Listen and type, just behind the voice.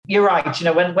you're right.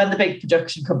 When the big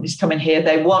production companies come in here,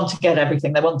 they want to get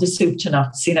everything. They want the soup to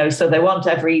nuts, so they want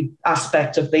every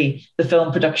aspect of the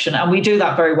film production. And we do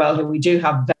that very well here. We do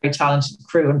have very talented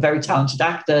crew and very talented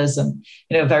actors and,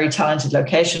 very talented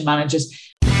location managers.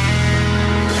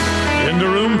 In the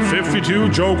room, 52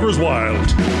 Jokers Wild.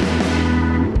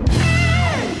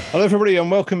 Hello, everybody,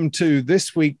 and welcome to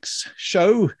this week's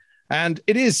show. And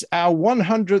it is our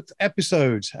 100th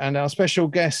episode. And our special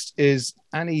guest is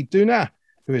Annie Duna,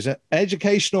 who is an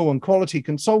educational and quality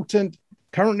consultant,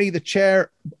 currently the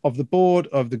chair of the board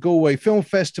of the Galway Film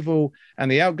Festival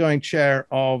and the outgoing chair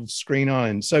of Screen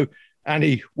Island. So,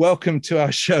 Annie, welcome to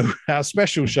our show, our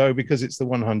special show, because it's the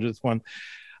 100th one.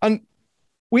 And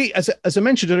we, as I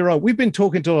mentioned earlier on, we've been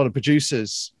talking to a lot of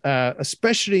producers,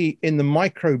 especially in the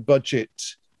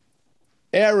micro-budget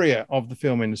area of the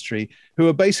film industry, who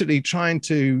are basically trying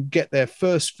to get their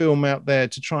first film out there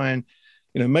to try and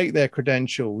make their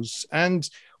credentials. And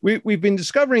we've been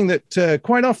discovering that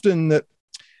quite often that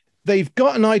they've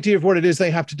got an idea of what it is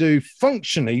they have to do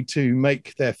functionally to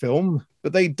make their film,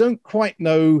 but they don't quite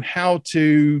know how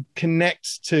to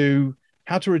connect to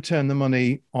how to return the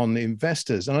money on the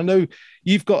investors. And I know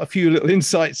you've got a few little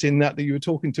insights in that you were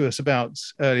talking to us about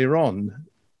earlier on.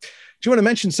 Do you want to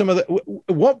mention some of the,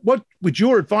 what would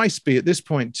your advice be at this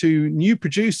point to new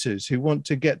producers who want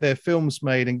to get their films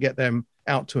made and get them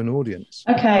out to an audience?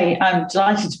 Okay, I'm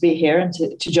delighted to be here and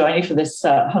to join you for this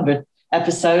 100th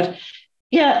episode.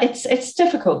 Yeah, it's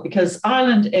difficult because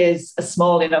Ireland is a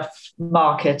small enough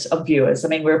market of viewers. I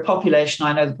mean, we're a population,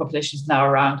 I know the population is now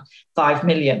around 5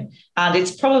 million, and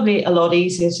it's probably a lot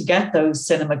easier to get those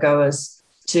cinema goers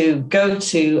to go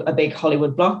to a big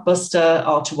Hollywood blockbuster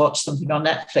or to watch something on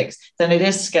Netflix than it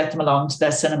is to get them along to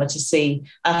their cinema to see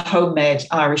a homemade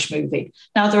Irish movie.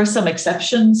 Now, there are some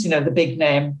exceptions, the big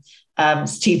name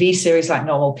TV series like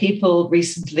Normal People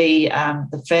recently,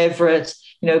 The Favourite,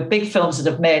 big films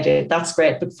that have made it, that's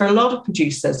great. But for a lot of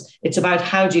producers, it's about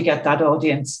how do you get that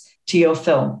audience to your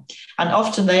film? And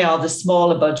often they are the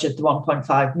smaller budget, the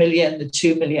 1.5 million, the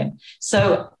 2 million.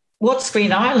 So what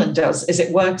Screen Island does is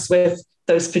it works with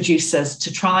those producers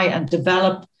to try and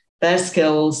develop their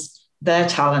skills, their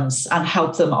talents, and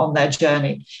help them on their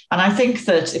journey. And I think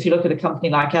that if you look at a company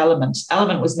like Element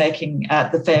was making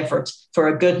The Favourite for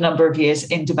a good number of years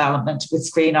in development with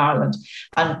Screen Ireland.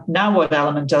 And now what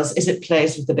Element does is it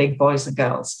plays with the big boys and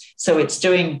girls. So it's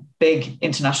doing big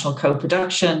international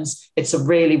co-productions. It's a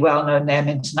really well-known name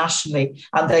internationally,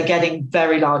 and they're getting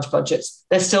very large budgets.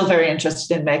 They're still very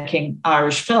interested in making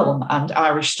Irish film and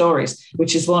Irish stories,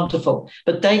 which is wonderful.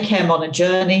 But they came on a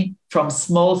journey from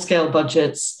small-scale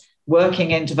budgets,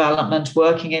 working in development,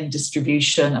 working in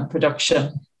distribution and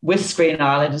production with Screen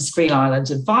Ireland and Screen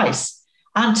Ireland advice,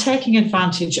 and taking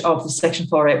advantage of the Section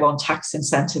 481 tax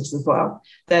incentives as well.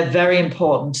 They're very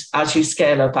important as you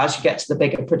scale up, as you get to the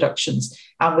bigger productions.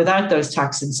 And without those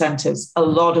tax incentives, a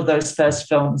lot of those first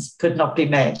films could not be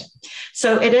made.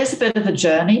 So it is a bit of a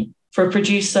journey for a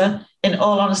producer. In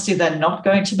all honesty, they're not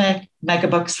going to make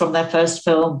megabucks from their first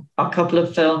film, a couple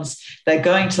of films. They're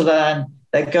going to learn.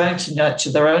 They're going to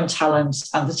nurture their own talent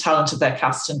and the talent of their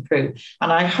cast and crew.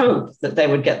 And I hope that they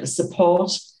would get the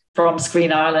support from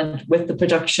Screen Ireland with the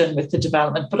production, with the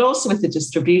development, but also with the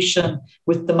distribution,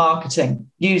 with the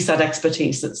marketing. Use that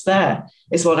expertise that's there,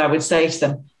 is what I would say to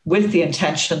them, with the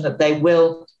intention that they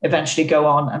will eventually go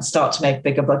on and start to make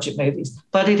bigger budget movies.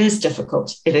 But it is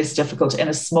difficult. It is difficult in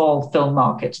a small film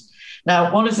market.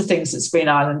 Now, one of the things that Screen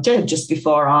Ireland did just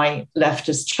before I left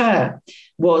as chair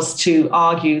was to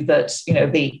argue that,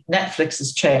 the Netflix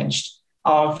has changed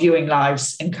our viewing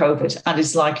lives in COVID and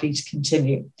is likely to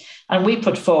continue. And we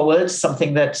put forward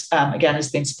something that, again,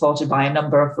 has been supported by a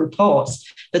number of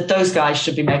reports, that those guys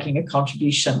should be making a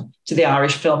contribution to the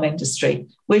Irish film industry,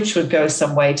 which would go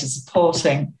some way to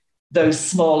supporting those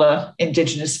smaller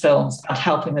Indigenous films and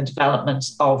helping the development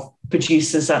of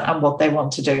producers and what they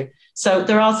want to do. So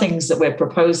there are things that we're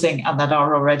proposing and that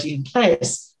are already in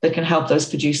place that can help those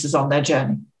producers on their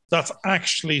journey. That's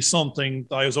actually something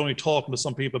I was only talking to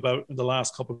some people about in the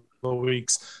last couple of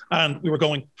weeks. And we were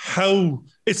going, how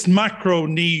it's macro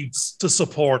needs to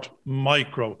support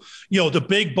micro. The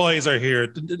big boys are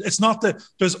here. It's not that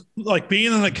there's like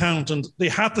being an accountant, the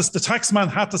tax man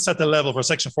had to set the level for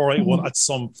Section 481 at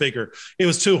some figure. It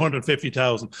was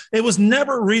 250,000. It was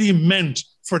never really meant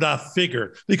for that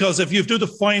figure, because if you do the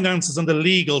finances and the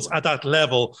legals at that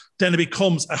level, then it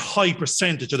becomes a high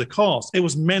percentage of the cost. It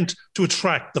was meant to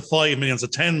attract the 5 millions, the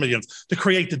 10 millions, to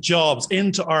create the jobs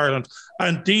into Ireland.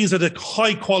 And these are the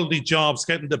high quality jobs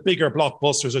getting the bigger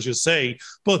blockbusters, as you say.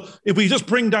 But if we just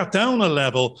bring that down a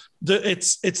level,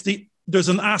 it's the there's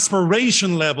an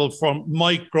aspiration level from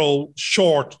micro,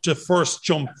 short to first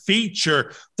jump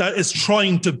feature that is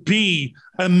trying to be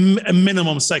a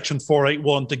minimum Section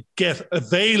 481 to get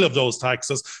avail of those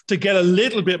taxes, to get a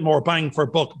little bit more bang for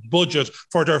buck budget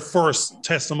for their first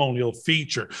testimonial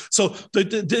feature. So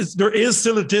there is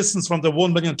still a distance from the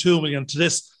 1 million, 2 million to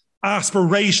this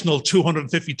aspirational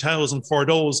 250,000 for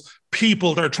those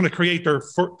people that are trying to create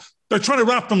they're trying to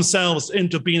wrap themselves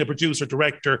into being a producer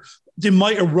director. They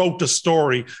might have wrote the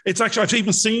story. It's actually, I've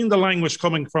even seen the language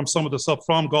coming from some of the stuff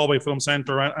from Galway Film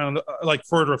Centre and like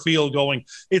further afield going,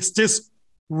 it's this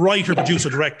writer, producer,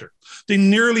 director. They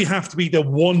nearly have to be the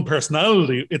one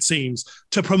personality, it seems,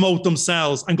 to promote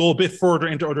themselves and go a bit further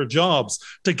into other jobs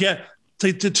to get,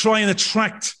 to try and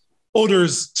attract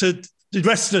others to the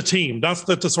rest of the team. That's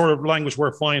the sort of language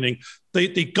we're finding.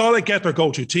 They got to get their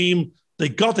go-to team. They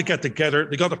got to get together.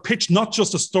 They got to pitch not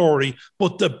just a story,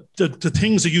 but the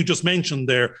things that you just mentioned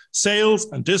there,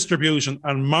 sales and distribution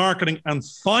and marketing and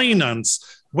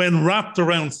finance, when wrapped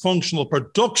around functional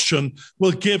production,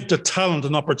 will give the talent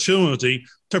an opportunity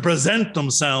to present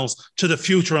themselves to the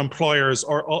future employers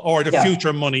or the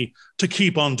future money to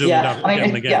keep on doing that again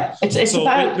and again. Yeah,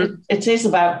 it is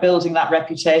about building that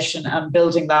reputation and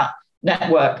building that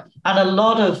network. And a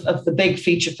lot of the big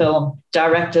feature film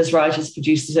directors, writers,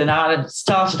 producers in Ireland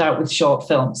started out with short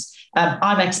films.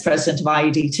 I'm ex-president of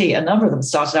IEDT. A number of them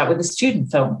started out with a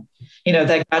student film. You know,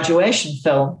 their graduation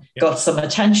film got some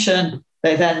attention.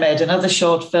 They then made another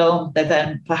short film. They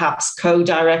then perhaps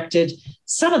co-directed.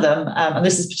 Some of them, and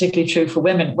this is particularly true for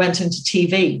women, went into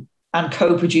TV and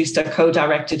co-produced or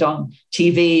co-directed on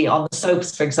TV, on the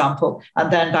soaps, for example,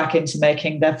 and then back into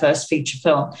making their first feature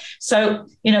film. So,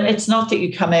 you know, it's not that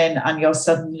you come in and you're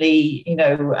suddenly, you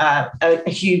know, a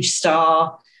huge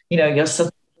star, you know, you're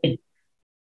suddenly...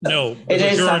 No, it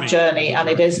is that journey, and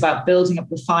it is about building up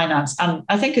the finance. And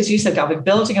I think, as you said, Gavin,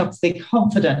 building up the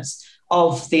confidence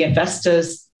of the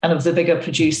investors and of the bigger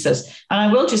producers. And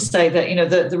I will just say that, you know,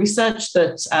 the research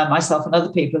that myself and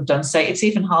other people have done say it's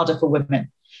even harder for women.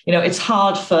 You know, it's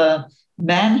hard for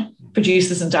men,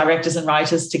 producers and directors and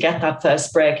writers, to get that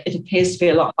first break. It appears to be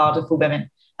a lot harder for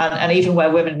women. And even where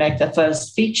women make their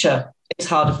first feature, it's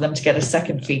harder for them to get a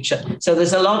second feature. So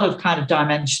there's a lot of kind of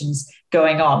dimensions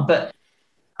going on, but it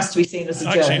has to be seen as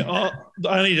a journey.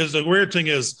 Annie, the weird thing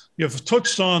is you've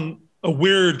touched on a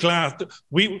weird glass.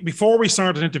 Before we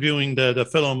started interviewing the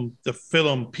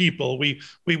film people,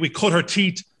 we cut our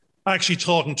teeth actually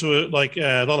talking to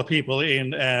a lot of people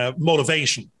in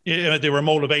motivation. They were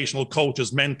motivational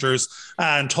coaches, mentors,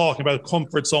 and talking about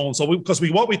comfort zone. So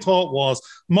what we thought was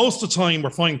most of the time we're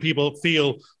finding people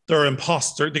feel they're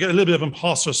imposter. They get a little bit of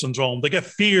imposter syndrome. They get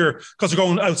fear because they're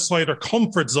going outside their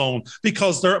comfort zone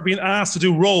because they're being asked to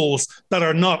do roles that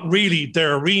are not really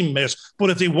their remit. But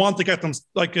if they want to get them,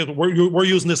 like we're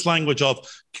using this language of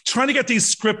trying to get these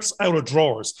scripts out of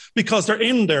drawers because they're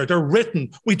in there, they're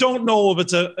written. We don't know if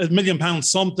it's a £1 million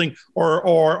something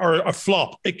or a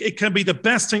flop. It can be the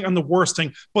best thing and the worst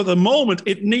thing. But at the moment,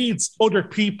 it needs other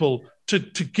people to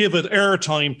give it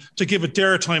airtime, to give it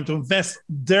their time, to invest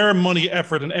their money,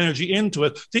 effort, and energy into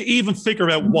it, to even figure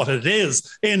out what it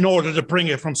is in order to bring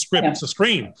it from script to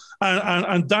screen.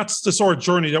 And that's the sort of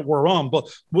journey that we're on. But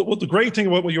what the great thing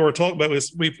about what you were talking about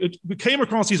is we came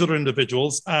across these other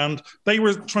individuals and they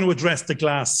were trying to address the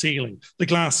glass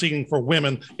ceiling for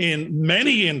women in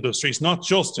many industries, not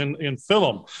just in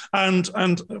film. And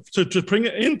to bring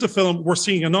it into film, we're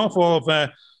seeing an awful lot of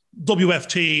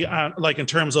WFT, like in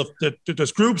terms of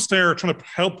there's groups there trying to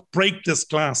help break this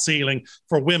glass ceiling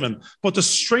for women. But the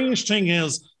strange thing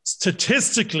is,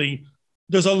 statistically,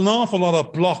 there's an awful lot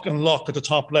of block and lock at the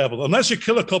top level. Unless you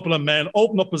kill a couple of men,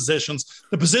 open up positions,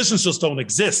 the positions just don't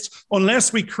exist.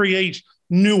 Unless we create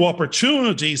new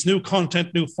opportunities, new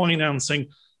content, new financing,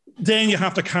 then you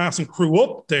have to cast and crew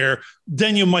up there.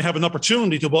 Then you might have an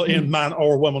opportunity to put in man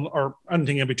or woman or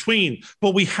anything in between.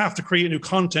 But we have to create new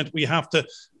content.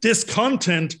 This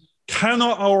content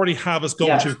cannot already have its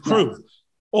go-to crew,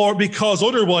 or because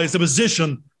otherwise the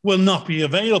position will not be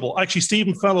available. Actually,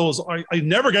 Stephen Fellows, I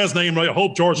never get his name right. I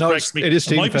hope George corrects me. It is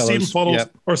Stephen Fellows. Stephen Fellows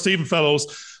or Stephen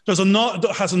Fellows. Has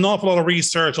an awful lot of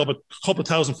research of a couple of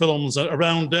thousand films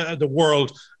around the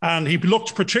world, and he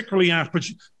looked particularly at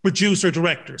producer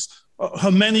directors.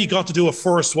 How many got to do a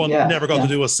first one, never got to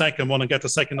do a second one and get the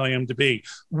second IMDb?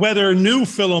 Whether new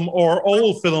film or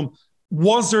old film,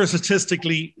 was there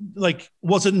statistically,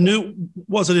 was it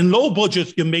in low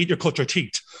budget, you cut your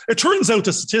teeth? It turns out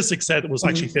the statistics said it was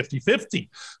actually 50-50.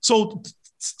 So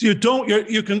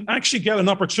you can actually get an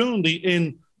opportunity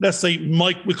in, let's say,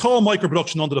 we call micro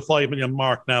production under the 5 million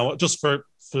mark now, just for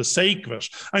the sake of it,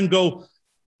 and go,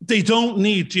 they don't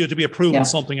need you to be approving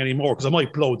something anymore because it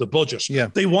might blow the budget. Yeah.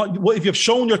 They want, if you've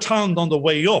shown your talent on the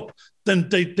way up, then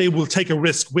they will take a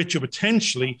risk with you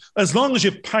potentially, as long as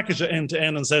you package it end to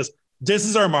end and says, this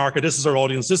is our market, this is our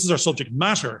audience, this is our subject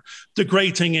matter. The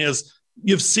great thing is,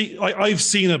 I've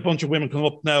seen a bunch of women come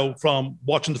up now from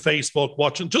watching the Facebook,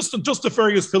 watching just the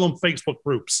various film Facebook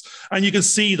groups, and you can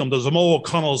see them. There's the Mo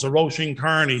O'Connells, the Roisin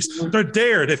Carneys. They're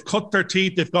there. They've cut their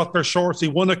teeth. They've got their shorts. They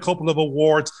won a couple of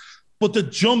awards. But the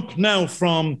jump now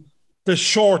from the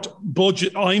short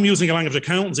budget, I'm using a language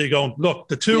accountancy, going, look,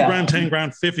 the 2 grand, 10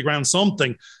 grand, 50 grand,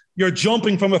 something. You're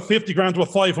jumping from a 50 grand to a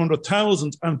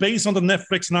 500,000, and based on the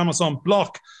Netflix and Amazon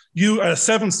block, you at a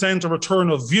 7-cent return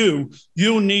of view,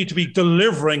 you need to be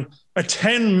delivering a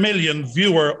 10 million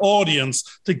viewer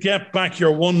audience to get back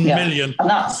your 1 million. And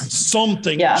that's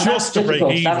something just to break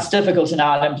even. That's difficult in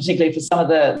Ireland, particularly for some of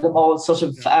the more sort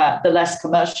of the less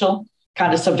commercial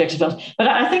kind of subject films. But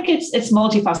I think it's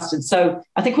multifaceted. So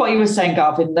I think what you were saying,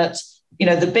 Garvin, that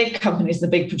the big companies, the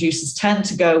big producers tend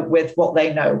to go with what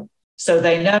they know. So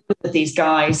they know that these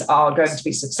guys are going to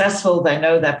be successful. They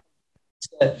know they're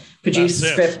to produce a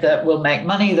script that will make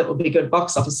money, that will be good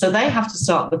box office. So they have to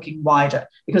start looking wider,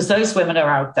 because those women are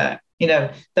out there.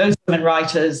 Those women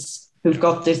writers who've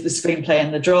got the screenplay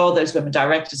in the drawer, those women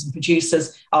directors and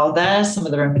producers are there. Some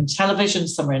of them are in television,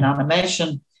 some are in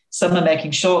animation, some are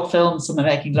making short films, some are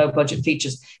making low budget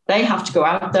features. They have to go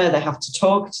out there. They have to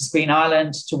talk to Screen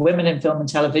Island, to women in film and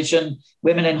television,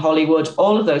 women in Hollywood,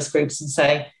 all of those groups, and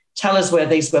say, tell us where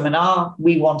these women are.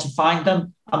 We want to find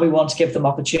them and we want to give them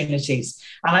opportunities.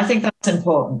 And I think that's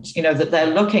important, that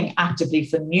they're looking actively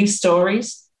for new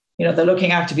stories. They're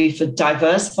looking actively for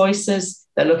diverse voices.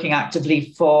 They're looking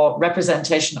actively for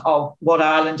representation of what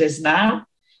Ireland is now.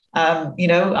 And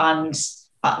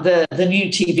the new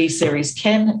TV series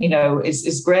Kin,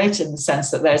 is great in the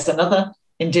sense that there's another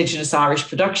Indigenous Irish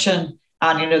production,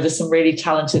 and there's some really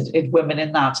talented women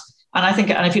in that. And I think,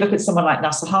 and if you look at someone like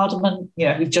Nasa Hardiman,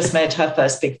 who just made her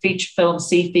first big feature film,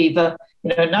 Sea Fever,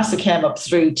 Nasa came up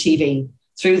through TV,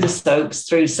 through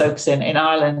soaps in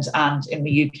Ireland and in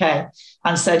the UK,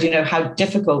 and said, how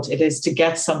difficult it is to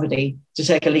get somebody to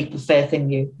take a leap of faith in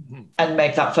you and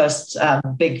make that first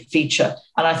big feature.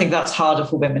 And I think that's harder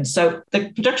for women. So the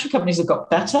production companies have got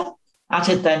better at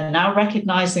it. They're now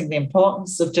recognizing the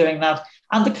importance of doing that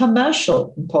and the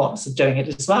commercial importance of doing it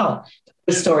as well.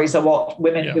 The stories are what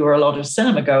women who are a lot of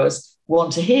cinema goers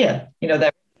want to hear.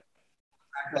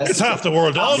 It's half the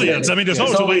world audience. I mean, there's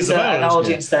always an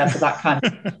audience there for that kind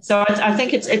of. So I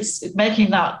think it's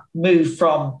making that move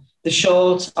from the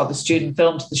short or the student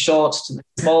film to the short to the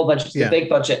small budget to the big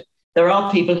budget. There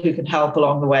are people who can help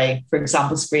along the way, for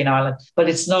example, Screen Island, but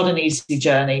it's not an easy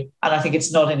journey. And I think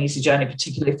it's not an easy journey,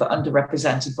 particularly for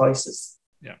underrepresented voices.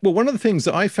 Yeah. Well, one of the things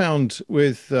that I found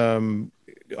with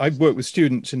I've worked with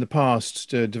students in the past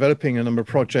developing a number of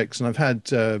projects, and I've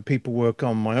had people work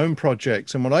on my own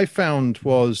projects. And what I found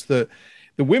was that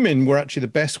the women were actually the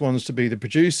best ones to be the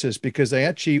producers, because they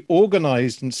actually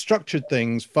organized and structured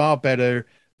things far better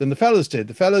than the fellas did.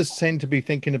 The fellas tend to be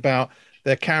thinking about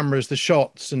their cameras, the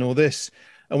shots and all this.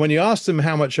 And when you asked them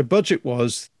how much a budget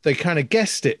was, they kind of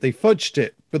guessed it, they fudged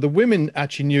it. But the women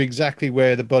actually knew exactly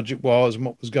where the budget was and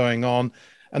what was going on.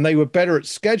 And they were better at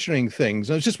scheduling things.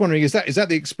 I was just wondering, is that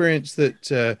the experience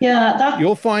that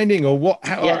you're finding, or what?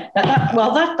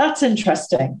 That's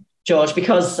interesting, George,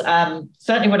 because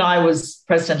certainly when I was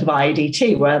president of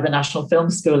IADT, where the National Film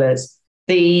School is,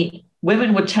 the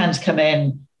women would tend to come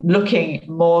in looking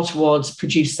more towards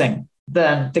producing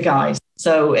than the guys.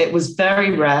 So it was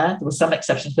very rare. There were some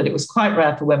exceptions, but it was quite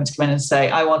rare for women to come in and say,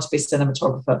 I want to be a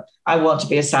cinematographer. I want to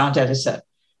be a sound editor.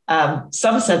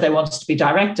 Some said they wanted to be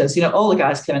directors. All the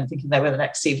guys came in thinking they were the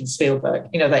next Steven Spielberg.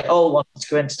 They all wanted to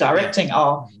go into directing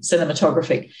or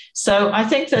cinematography. So I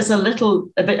think there's a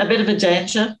bit of a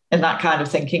danger in that kind of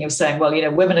thinking of saying, well,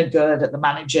 women are good at the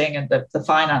managing and the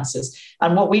finances.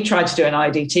 And what we tried to do in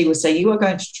IDT was say, you are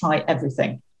going to try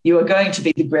everything. You are going to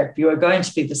be the grip. You are going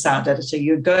to be the sound editor.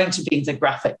 You're going to be the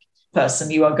graphic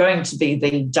person. You are going to be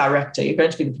the director. You're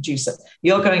going to be the producer.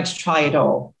 You're going to try it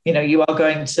all. You are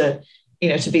going to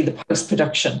be the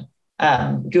post-production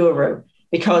guru,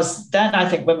 because then I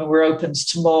think women were opened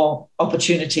to more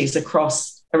opportunities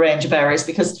across a range of areas,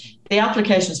 because the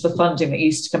applications for funding that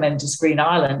used to come into Screen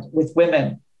Island with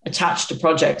women attached to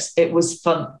projects, it was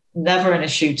never an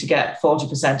issue to get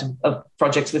 40% of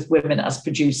projects with women as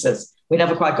producers. We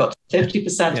never quite got to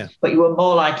 50%, but you were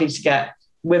more likely to get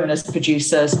women as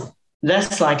producers,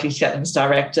 less likely to get them as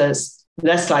directors,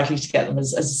 less likely to get them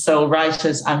as sole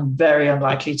writers, and very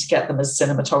unlikely to get them as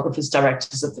cinematographers,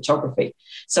 directors of photography.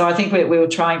 So I think we were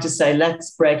trying to say,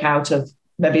 let's break out of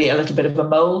maybe a little bit of a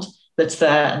mold that's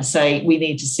there, and say we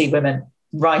need to see women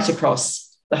right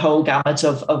across the whole gamut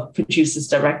of producers,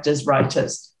 directors,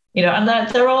 writers, and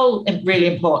they're all really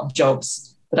important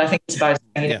jobs. But I think it's about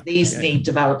these need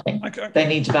developing. They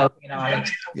need developing in Ireland.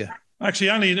 Yeah. Actually,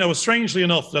 Annie, strangely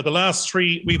enough, that the last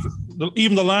three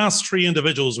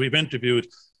individuals we've interviewed,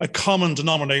 a common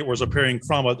denominator was appearing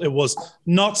from it. It was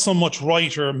not so much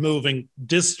writer moving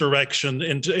this direction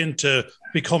into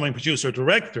becoming producer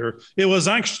director. It was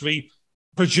actually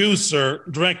producer,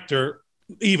 director,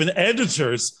 even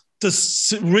editors to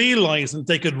realize that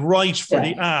they could write for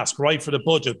the ask, write for the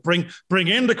budget, bring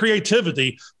in the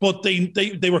creativity, but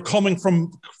they were coming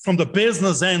from the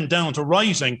business end down to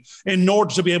writing in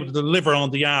order to be able to deliver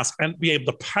on the ask and be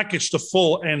able to package the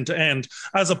full end to end,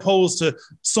 as opposed to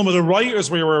some of the writers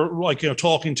we were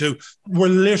talking to were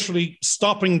literally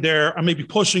stopping there and maybe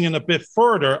pushing in a bit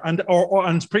further and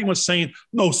pretty much saying,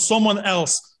 no, someone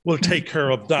else will take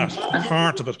care of that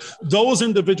part of it. Those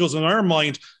individuals in our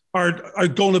mind are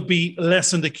going to be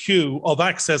less in the queue of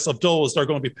access of those that are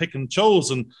going to be picked and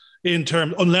chosen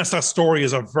unless that story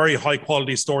is a very high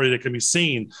quality story that can be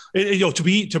seen.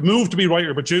 To move to be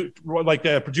writer, like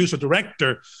a producer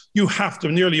director, you have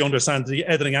to nearly understand the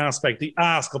editing aspect, the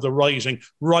ask of the writing,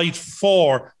 right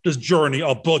for this journey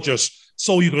of budget,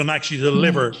 so you can actually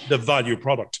deliver the value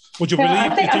product. Would you believe?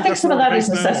 I think some of that is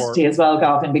necessity as well,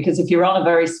 Garvin, because if you're on a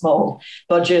very small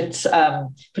budget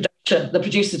production, the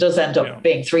producer does end up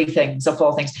being 3 things or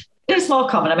 4 things. It's more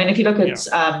common. I mean, if you look at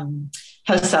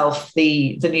herself,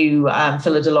 the new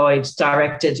Phyllida Lloyd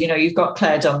directed, you've got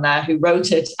Claire Dunn there who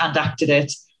wrote it and acted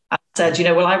it and said,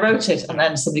 well, I wrote it. And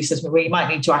then somebody said to me, well, you might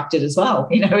need to act it as well.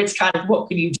 It's kind of, what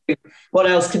can you do? What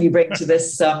else can you bring to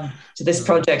this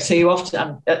project? So you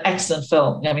often, an excellent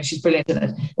film. I mean, she's brilliant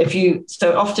in it.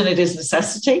 So often it is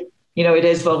necessity. It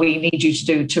is, well, we need you to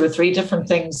do 2 or 3 different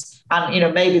things.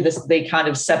 And, maybe the kind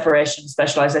of separation,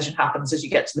 specialization happens as you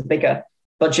get to the bigger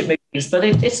budget movies. But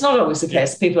it's not always the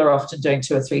case. People are often doing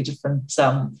 2 or 3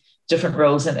 different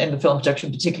roles in the film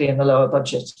production, particularly in the lower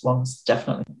budget ones,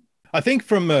 definitely. I think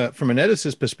from an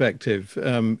editor's perspective,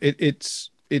 it's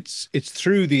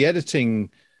through the editing.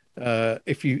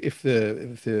 If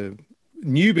the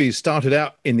newbies started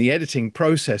out in the editing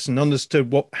process and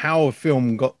understood how a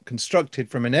film got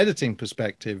constructed from an editing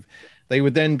perspective, they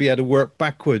would then be able to work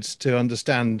backwards to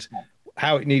understand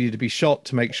how it needed to be shot,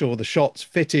 to make sure the shots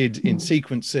fitted in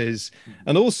sequences.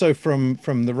 And also from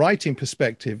the writing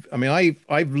perspective, I mean,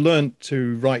 I've learned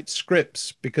to write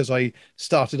scripts because I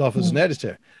started off as an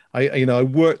editor. I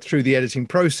worked through the editing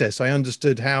process. I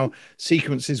understood how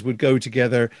sequences would go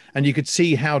together, and you could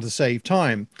see how to save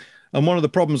time. And one of the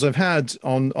problems I've had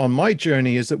on my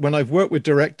journey is that when I've worked with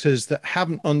directors that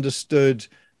haven't understood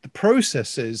the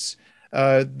processes,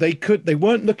 they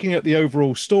weren't looking at the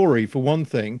overall story, for one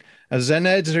thing. As an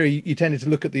editor, you tended to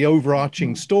look at the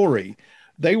overarching story.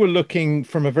 They were looking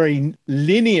from a very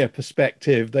linear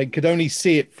perspective. They could only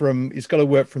see it it's got to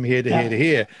work from here to here to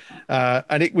here.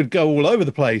 And it would go all over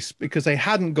the place because they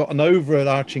hadn't got an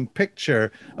overarching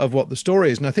picture of what the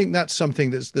story is. And I think that's something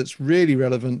that's really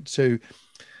relevant to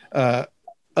a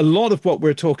lot of what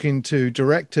we're talking to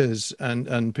directors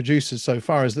and producers so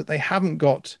far, is that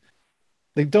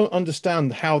they don't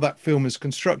understand how that film is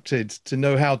constructed to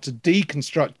know how to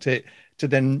deconstruct it, to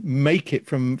then make it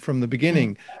from the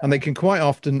beginning. And they can quite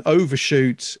often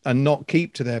overshoot and not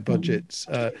keep to their budgets.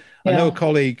 I know a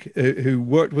colleague who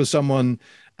worked with someone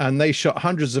and they shot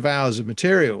hundreds of hours of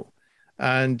material,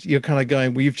 and you're kind of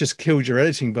going, well, you've just killed your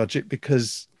editing budget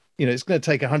because it's going to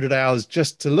take 100 hours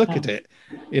just to look at it,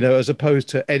 as opposed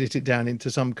to edit it down into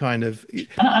some kind of. And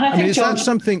I think, is that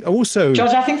something also,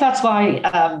 George? I think that's why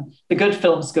the good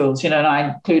film schools, and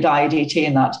I include IEDT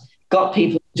in that, got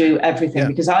people to do everything.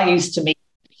 Because I used to meet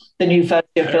the new first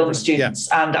year film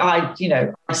students, and I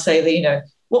say that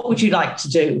what would you like to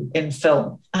do in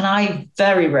film? And I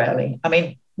very rarely, I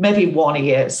mean, maybe 1 a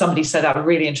year, somebody said, I'm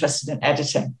really interested in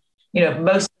editing.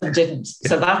 Most of them didn't.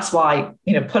 So that's why,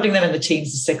 putting them in the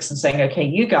teams of 6 and saying, okay,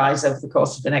 you guys over the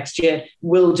course of the next year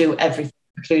will do everything,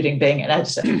 including being an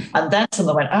editor. And then some of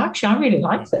them went, actually, I really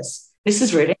like this. This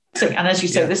is really interesting. And as you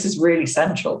say, this is really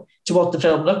central to what the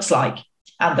film looks like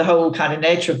and the whole kind of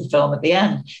nature of the film at the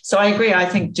end. So I agree. I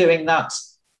think doing that,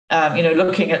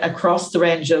 looking at across the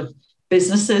range of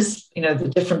businesses,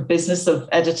 the different business of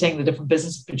editing, the different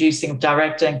business of producing, of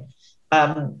directing,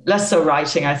 less so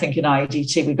writing. I think in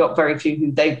IEDT, we've got very few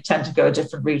who they tend to go a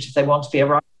different route if they want to be a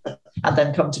writer and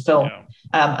then come to film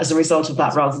as a result of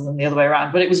that, rather than the other way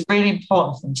around. But it was really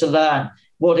important for them to learn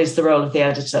what is the role of the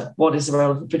editor, what is the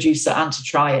role of the producer, and to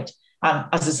try it. And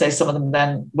as I say, some of them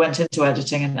then went into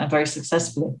editing and very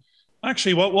successfully.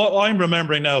 Actually, what I'm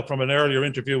remembering now from an earlier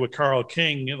interview with Carl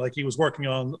King, like he was working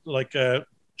on like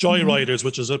Joyriders,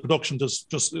 which is a production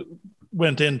just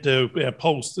went into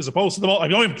post as opposed to the.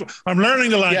 I'm learning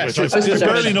the language. Yes, I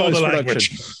barely know the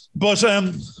language. But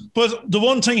the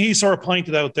one thing he sort of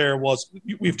pointed out there was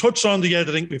we've touched on the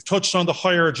editing, we've touched on the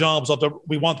higher jobs of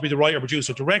we want to be the writer,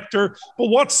 producer, director. But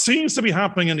what seems to be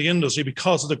happening in the industry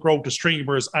because of the growth of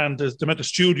streamers and the amount of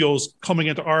studios coming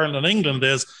into Ireland and England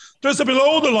is there's a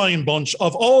below the line bunch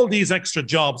of all these extra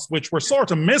jobs which we're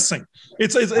sort of missing.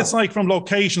 It's like from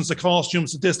locations to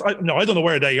costumes to this. I don't know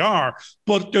where they are,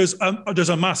 but there's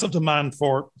a massive demand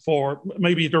for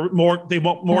maybe they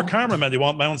want more cameramen, they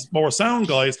want more sound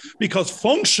guys, because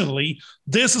functionally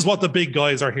this is what the big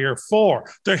guys are here for.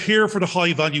 They're here for the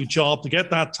high value job to get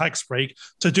that tax break,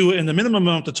 to do it in the minimum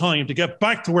amount of time, to get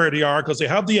back to where they are because they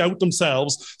have the out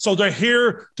themselves. So they're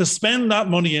here to spend that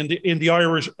money in the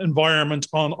Irish environment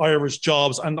on Irish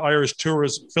jobs and Irish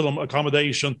tourist film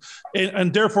accommodation.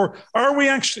 And therefore, are we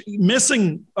actually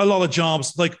missing a lot of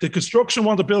jobs? Like the construction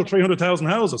want to build 300,000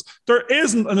 houses. There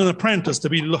isn't an apprentice to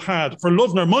be had for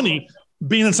loving their money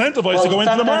being incentivized to go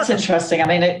into the market. That's interesting. I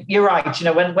mean, you're right.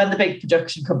 When the big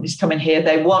production companies come in here,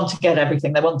 they want to get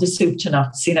everything. They want the soup to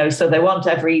nuts, so they want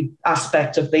every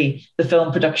aspect of the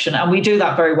film production. And we do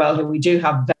that very well here. We do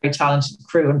have very talented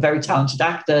crew and very talented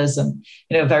actors and,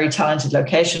 very talented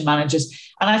location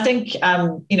managers. And I think,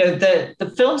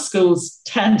 the film schools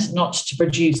tend not to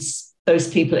produce those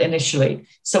people initially.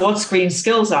 So what Screen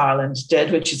Skills Ireland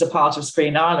did, which is a part of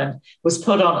Screen Ireland, was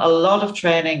put on a lot of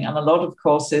training and a lot of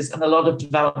courses and a lot of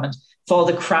development for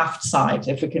the craft side,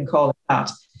 if we can call it that,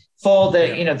 for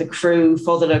the, the crew,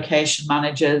 for the location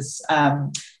managers,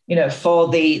 for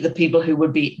the people who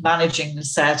would be managing the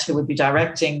set, who would be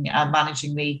directing and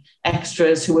managing the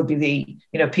extras, who would be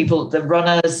the, people, the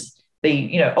runners,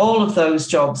 all of those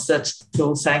jobs that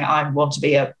schools saying, I want to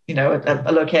be a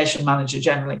location manager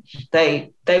generally,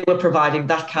 they were providing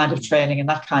that kind of training and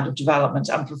that kind of development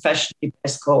and professionally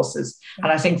based courses. And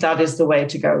I think that is the way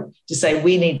to go, to say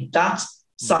we need that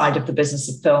side of the business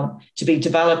of film to be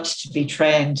developed, to be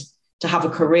trained, to have a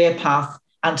career path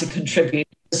and to contribute.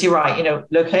 Because you're right,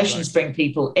 locations bring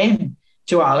people in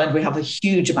to Ireland. We have a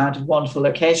huge amount of wonderful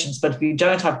locations, but if you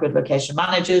don't have good location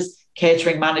managers,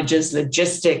 catering managers,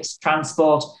 logistics,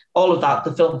 transport, all of that,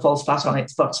 the film falls flat on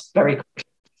its butt very quickly.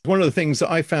 One of the things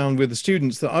that I found with the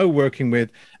students that I was working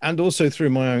with, and also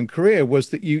through my own career, was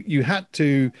that you had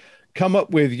to come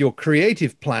up with your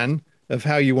creative plan of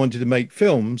how you wanted to make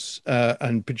films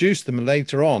and produce them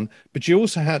later on. But you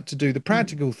also had to do the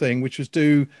practical thing, which was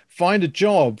to find a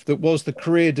job that was the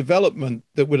career development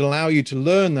that would allow you to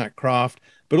learn that craft,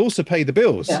 but also pay the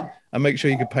bills and make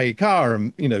sure you could pay your car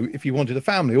and, if you wanted a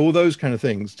family, all those kind of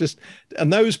things.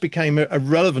 And those became a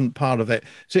relevant part of it.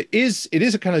 So it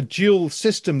is a kind of dual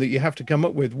system that you have to come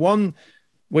up with. One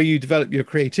where you develop your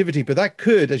creativity, but that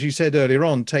could, as you said earlier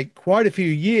on, take quite a few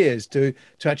years to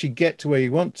actually get to where you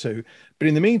want to. But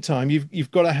in the meantime,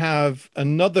 you've got to have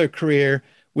another career,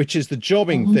 which is the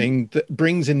jobbing thing that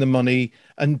brings in the money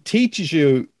and teaches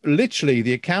you literally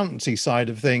the accountancy side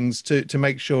of things to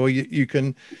make sure you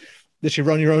can literally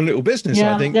run your own little business,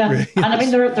 I think. Yeah. Really. And I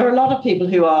mean, there are a lot of people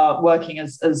who are working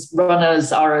as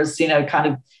runners or as, kind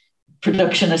of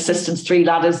production assistants, 3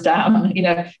 ladders down,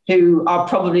 who are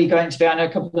probably going to be, I know a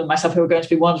couple of them myself, who are going to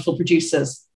be wonderful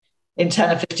producers in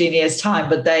 10 or 15 years' time,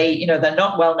 but they, they're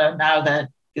not well known now.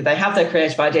 They have their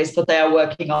creative ideas, but they are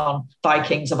working on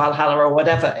Vikings or Valhalla or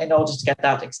whatever in order to get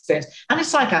that experience. And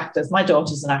it's like actors. My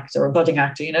daughter's an actor, a budding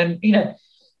actor,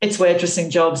 it's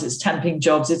waitressing jobs, it's temping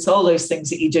jobs, it's all those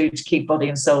things that you do to keep body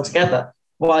and soul together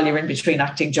while you're in between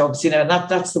acting jobs, and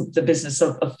that's the business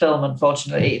of film,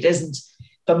 unfortunately. It isn't,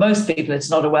 for most people, it's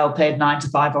not a well-paid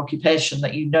 9-to-5 occupation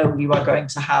that you are going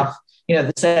to have,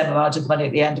 the same amount of money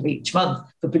at the end of each month.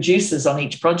 For producers on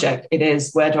each project, it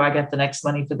is, where do I get the next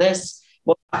money for this?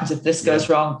 What happens if this goes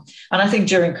wrong? And I think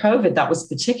during COVID, that was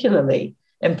particularly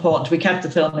important. We kept the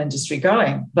film industry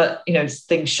going, but,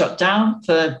 things shut down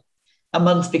for a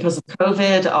month because of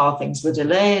COVID, or things were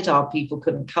delayed, or people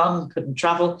couldn't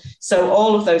travel. So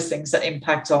all of those things that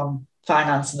impact on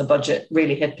finance and the budget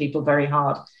really hit people very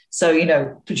hard.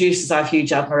 So, producers I have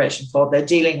huge admiration for. They're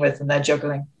dealing with and they're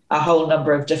juggling a whole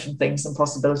number of different things and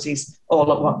possibilities all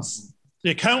at once.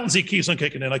 The accountancy keeps on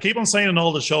kicking in. I keep on saying in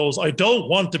all the shows, I don't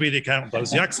want to be the accountant. I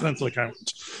was the accidental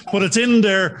accountant. But it's in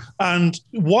there. And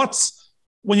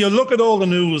when you look at all the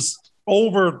news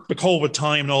over the COVID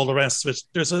time and all the rest of it,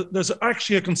 there's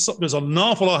an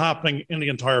awful lot happening in the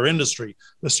entire industry.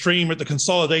 The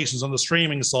consolidations on the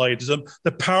streaming side,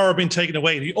 the power being taken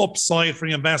away, the upside for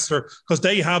the investor, because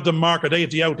they have the market, they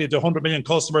have the outlet, the 100 million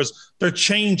customers. They're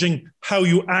changing how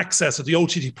you access it, the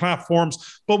OTT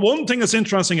platforms. But one thing that's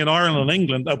interesting in Ireland and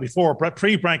England, before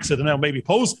pre-Brexit and now maybe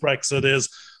post-Brexit, is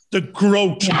the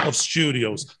growth of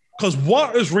studios. Because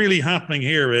what is really happening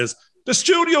here is the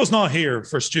studio's not here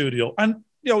for studio. And,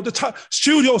 the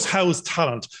studios house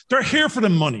talent. They're here for the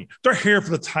money. They're here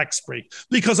for the tax break.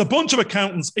 Because a bunch of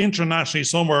accountants internationally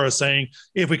somewhere are saying,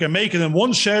 if we can make it in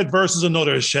one shed versus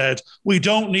another shed, we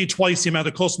don't need twice the amount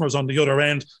of customers on the other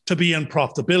end to be in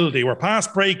profitability. We're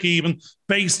past break even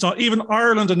based on even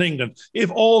Ireland and England.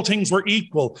 If all things were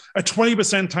equal, a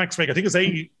 20% tax break, I think it's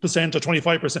 80% to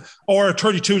 25%, or a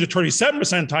 32 to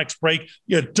 37% tax break,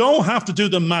 you don't have to do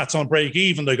the maths on break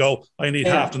even to go, I need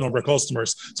half the number of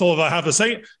customers. So if I have to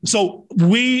say, so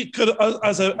we could,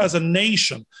 as a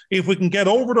nation, if we can get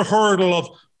over the hurdle of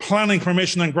planning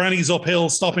permission and grannies uphill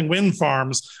stopping wind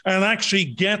farms and actually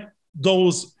get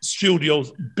those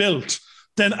studios built,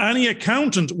 then any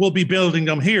accountant will be building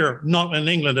them here, not in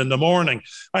England in the morning.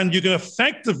 And you can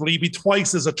effectively be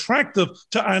twice as attractive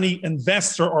to any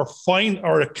investor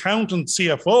or accountant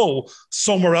CFO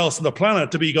somewhere else on the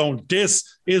planet to be going,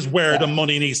 this is where the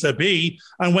money needs to be.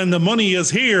 And when the money is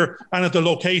here and if the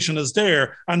location is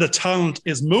there and the talent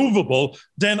is movable,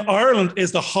 then Ireland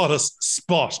is the hottest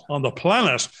spot on the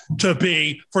planet to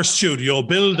be for studio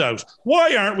build out.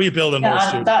 Why aren't we building more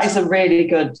studios? That is a really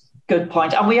good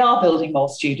point. And we are building more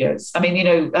studios. I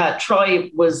mean, Troy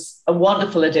was a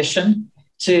wonderful addition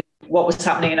to what was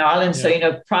happening in Ireland. Yeah.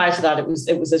 So, prior to that, it was,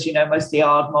 as you know, mostly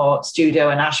Ardmore studio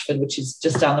in Ashford, which is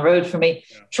just down the road from me.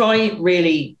 Yeah. Troy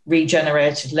really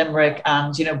regenerated Limerick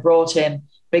and, brought in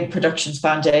Big Productions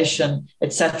Foundation,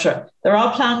 etc. There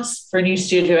are plans for a new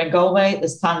studio in Galway.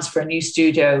 There's plans for a new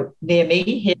studio near me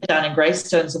here down in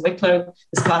Greystones and Wicklow.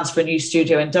 There's plans for a new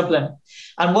studio in Dublin.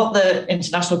 And what the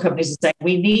international companies are saying,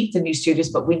 we need the new studios,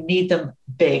 but we need them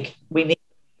big. We need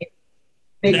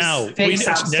big, now, big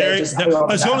sound stages. I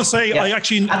was going to say,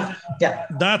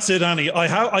 that's it, Annie.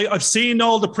 I've seen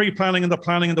all the pre-planning and the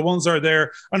planning and the ones that are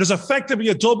there, and there's effectively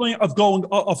a doubling of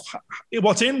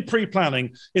what's in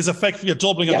pre-planning is effectively a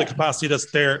doubling of the capacity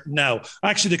that's there now.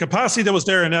 Actually, the capacity that was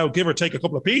there now, give or take a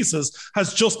couple of pieces,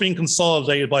 has just been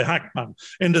consolidated by Hackman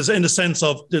in the sense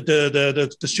of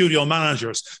the studio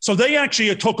managers. So they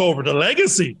actually took over the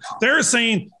legacy. They're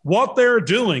saying what they're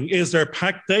doing is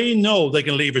they know they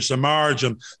can leverage the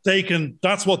margin.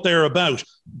 That's what they're about.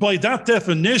 By that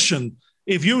definition,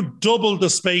 if you double the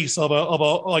space of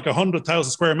like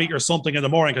 100,000 square meters or something in the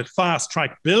morning, could fast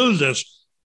track build it,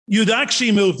 you'd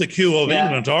actually move the queue of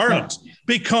England to Ireland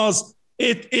because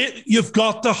you've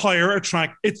got to hire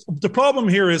the problem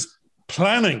here is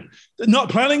planning, not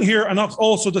planning here, and not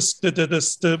also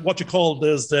the what you call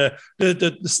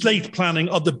the slate planning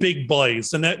of the big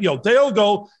buys, and that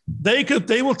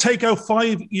they will take out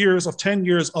 5 years of 10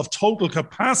 years of total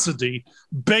capacity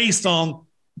based on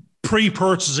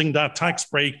pre-purchasing that tax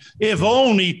break. If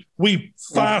only we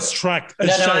fast tracked.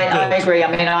 I agree. I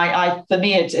mean, for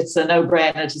me, it's a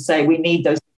no-brainer to say we need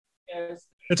those.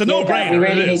 It's a no-brainer. We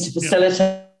really need to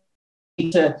facilitate.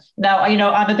 Now,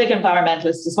 I'm a big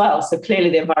environmentalist as well, so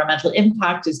clearly the environmental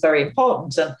impact is very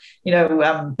important, and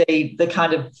the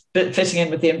kind of fitting in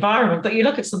with the environment. But you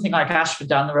look at something like Ashford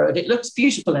down the road; it looks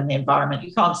beautiful in the environment.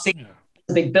 You can't see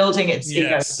the big building; it's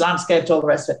it's landscaped, all the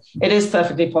rest of it. It is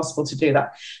perfectly possible to do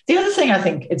that. The other thing I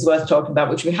think it's worth talking about,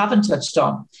 which we haven't touched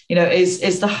on,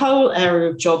 is the whole area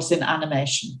of jobs in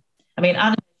animation. I mean,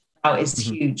 animation now is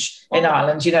huge in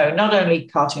Ireland. Not only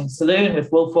Cartoon Saloon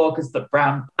with Wolfwalkers, but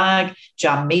Brown Bag,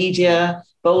 Jam Media,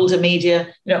 Boulder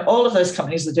Media. All of those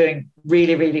companies are doing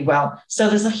really, really well. So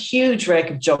there's a huge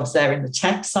rake of jobs there in the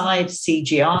tech side,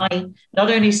 CGI, not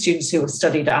only students who have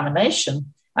studied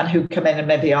animation and who come in and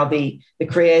maybe are the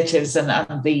creatives and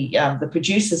the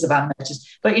producers of animators,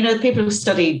 but people who've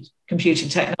studied computing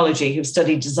technology, who've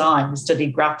studied design, who've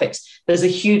studied graphics. There's a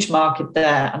huge market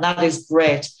there, and that is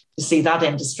great to see that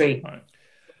industry. Right.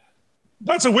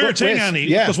 That's a weird thing, Annie,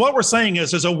 because what we're saying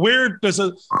is the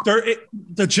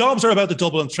jobs are about to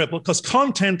double and triple because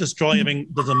content is driving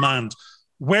the demand.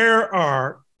 Where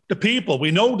are the people? We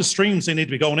know the streams they need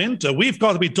to be going into. We've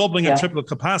got to be doubling and tripling the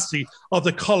capacity of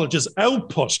the college's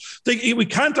output. We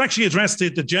can't actually address the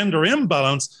gender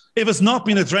imbalance if it's not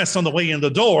being addressed on the way in the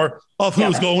door of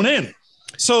who's going in.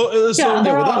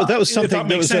 That was something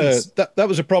that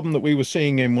was a problem that we were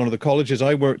seeing in one of the colleges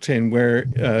I worked in, where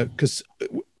because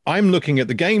I'm looking at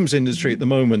the games industry at the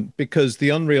moment, because the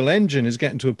Unreal Engine is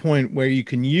getting to a point where you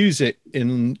can use it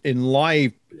in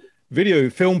live video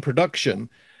film production,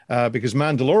 because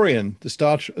Mandalorian, the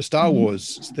Star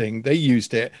Wars thing, they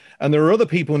used it. And there are other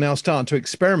people now starting to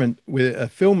experiment with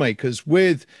filmmakers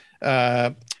with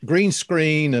green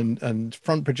screen and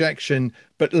front projection,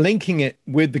 but linking it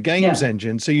with the games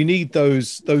engine. So you need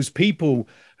those people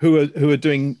who are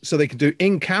doing, so they can do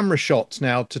in-camera shots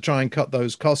now to try and cut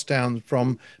those costs down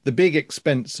from the big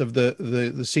expense of the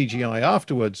CGI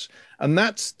afterwards. And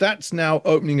that's now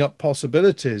opening up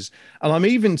possibilities. And I'm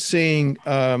even seeing,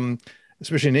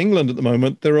 especially in England at the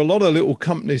moment, there are a lot of little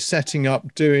companies setting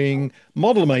up doing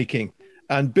model making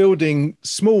and building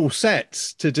small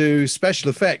sets to do special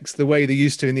effects the way they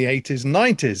used to in the 80s and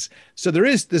 90s. So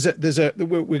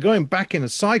we're going back in a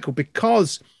cycle,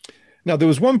 because now there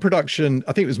was one production,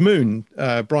 I think it was Moon,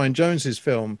 Brian Jones's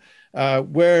film,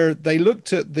 where they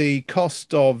looked at the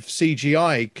cost of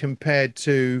CGI compared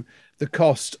to the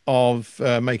cost of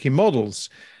making models.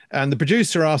 And the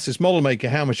producer asked this model maker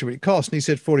how much it would cost, and he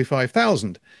said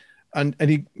 45,000. And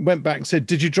he went back and said,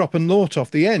 "Did you drop a naught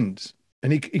off the end?"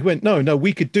 And he went, no,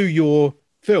 we could do your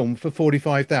film for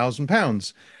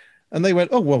 £45,000. And they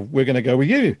went, "Oh, well, we're going to go with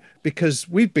you, because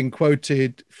we've been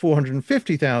quoted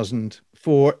 450,000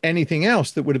 for anything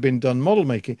else that would have been done model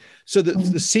making." So that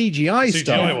the CGI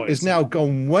stuff is now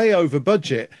gone way over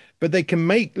budget, but they can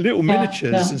make little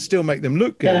miniatures and still make them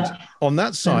look good on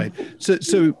that side.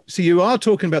 So you are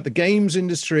talking about the games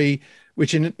industry,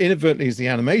 which inadvertently is the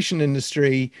animation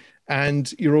industry,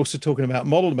 and you're also talking about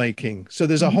model making. So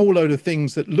there's a whole load of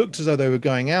things that looked as though they were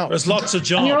going out. There's lots of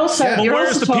jobs. And you're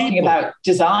also talking about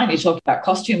design. You're talking about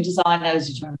costume designers,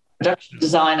 you're talking about production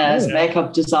designers,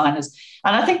 makeup designers.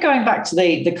 And I think going back to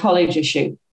the college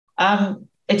issue,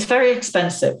 it's very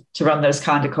expensive to run those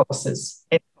kind of courses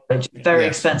in college. It's very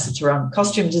expensive to run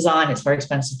costume design. It's very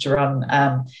expensive to run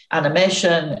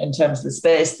animation in terms of the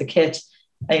space, the kit,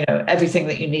 everything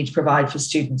that you need to provide for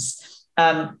students.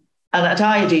 And at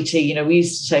IADT, we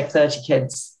used to take 30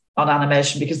 kids on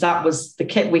animation, because that was the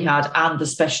kit we had and the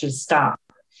specialist staff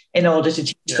in order to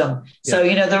teach them. So,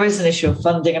 there is an issue of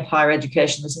funding of higher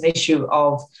education. There's an issue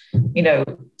of,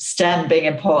 STEM being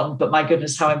important, but my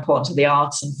goodness, how important are the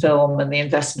arts and film and the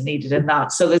investment needed in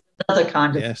that. So there's another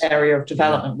kind of area of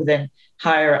development within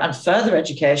higher and further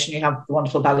education. You have the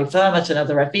wonderful Ballyfermot and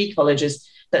other FE colleges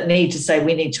that need to say,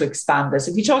 we need to expand this.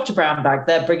 If you talk to Brown Bag,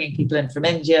 they're bringing people in from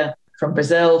India, from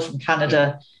Brazil, from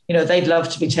Canada. They'd love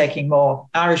to be taking more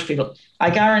Irish people.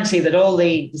 I guarantee that all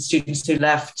the students who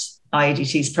left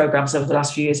IADT's programs over the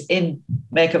last few years in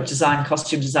makeup design,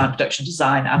 costume design, production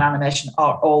design, and animation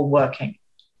are all working.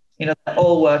 They're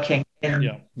all working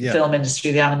in the film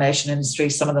industry, the animation industry.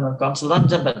 Some of them have gone to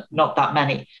London, but not that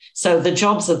many. So the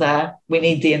jobs are there. We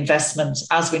need the investment,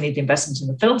 as we need the investment in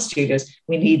the film studios,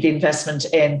 we need the investment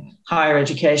in higher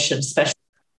education, special.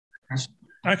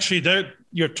 Actually,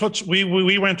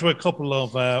 we went to a couple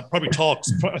of probably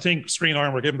talks. I think Screen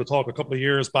Iron were given the talk a couple of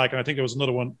years back, and I think there was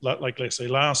another one, like let's say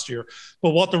last year. But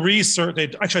what the research,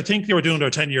 I think they were doing their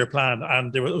 10-year plan,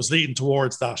 and it was leading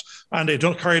towards that. And they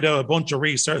carried out a bunch of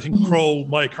research. I think Crow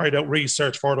might have carried out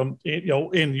research for them,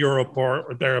 in Europe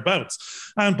or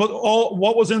thereabouts. But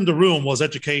what was in the room was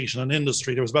education and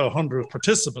industry. There was about 100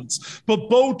 participants, but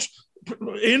both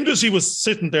industry was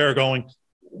sitting there going,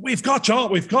 we've got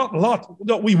jobs, we've got a lot.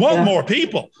 No, we want more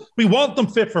people. We want them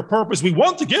fit for purpose. We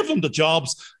want to give them the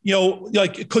jobs.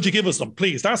 Could you give us them,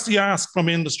 please? That's the ask from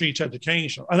industry to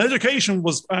education. And education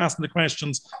was asking the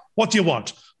questions, what do you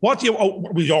want?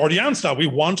 We already answered that. We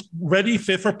want ready,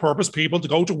 fit for purpose people to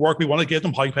go to work. We want to give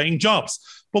them high-paying jobs,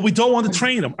 but we don't want to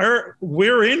train them.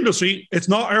 We're industry. It's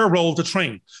not our role to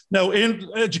train. Now, in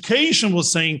education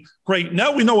was saying, great,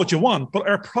 now we know what you want, but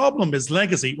our problem is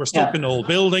legacy. We're stuck in old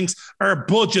buildings. Our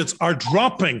budgets are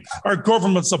dropping. Our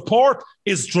government support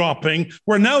is dropping.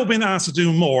 We're now being asked to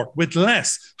do more with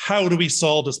less. How do we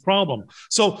solve this problem?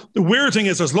 So the weird thing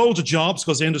is there's loads of jobs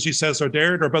because the industry says they're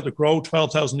there. They're about to grow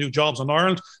 12,000 new jobs in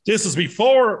Ireland. This is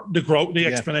before the growth, the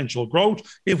exponential growth.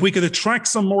 If we could attract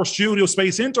some more studio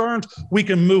space into Ireland, we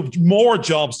can move more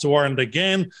jobs to Ireland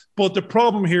again. But the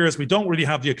problem here is we don't really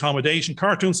have the accommodation.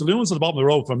 Cartoon Saloons at the bottom of the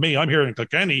road for me. I'm here in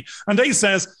Kilkenny, and they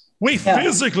says we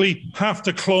physically have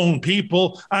to clone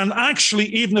people. And actually,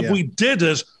 even if we did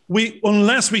it,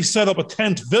 unless we set up a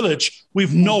tent village,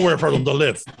 we've nowhere for them to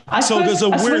live. So there's a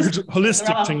weird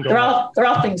holistic thing going on. There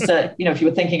are things that, if you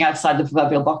were thinking outside the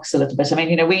proverbial box a little bit. I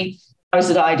mean, I was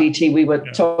at IDT, we were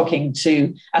talking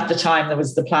to, at the time, there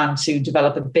was the plan to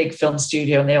develop a big film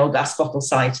studio in the old Asbottle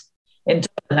site in Dublin.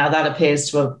 Now that appears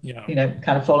to have,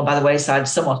 kind of fallen by the wayside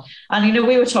somewhat. And,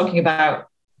 we were talking about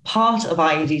part of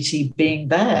IEDT being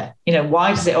there. You know, why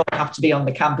does it all have to be on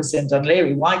the campus in Dún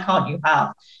Laoghaire? Why can't you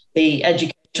have the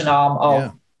education arm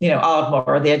of, Ardmore,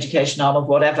 or the education arm of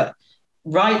whatever,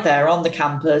 right there on the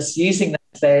campus, using that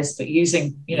space, but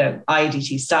using,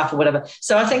 IEDT staff or whatever.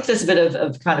 So I think there's a bit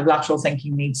of kind of lateral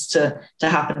thinking needs to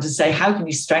happen to say, how can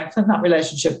you strengthen that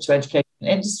relationship to education and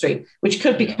industry, which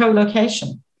could be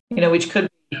co-location, which could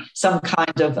be some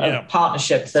kind of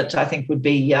partnership that I think would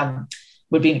be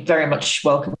very much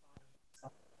welcome.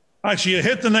 Actually, you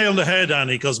hit the nail on the head,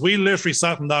 Annie, because we literally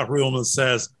sat in that room and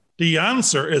says, the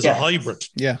answer is a hybrid.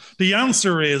 Yeah. The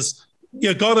answer is,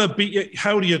 you gotta be.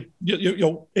 How do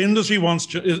you industry wants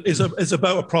to, is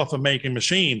about a profit making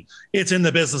machine. It's in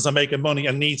the business of making money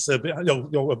and needs to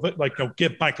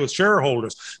give back to its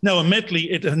shareholders. Now,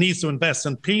 admittedly, it needs to invest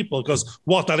in people, because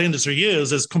what that industry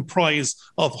is comprised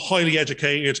of highly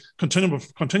educated,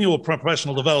 continual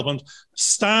professional development,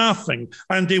 staffing,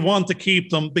 and they want to keep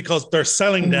them because they're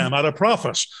selling them at a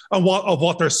profit of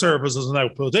what their services and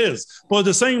output is. But at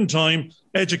the same time,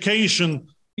 education.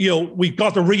 We've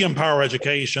got to re-empower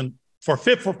education for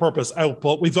fit-for-purpose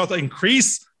output. We've got to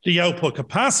increase the output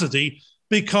capacity,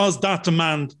 because that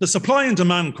demand, the supply and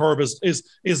demand curve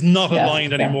is not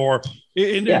aligned anymore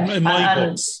in my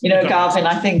books. Gavin,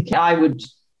 I think I would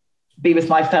be with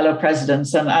my fellow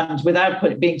presidents, and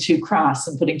without being too crass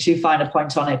and putting too fine a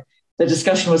point on it, the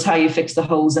discussion was how you fix the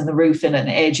holes in the roof in an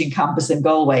aging campus in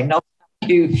Galway, not how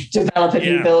you develop a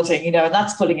new building, and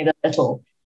that's putting it a little.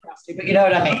 But you know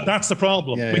what I mean? That's the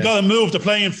problem. We've got to move the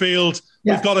playing field.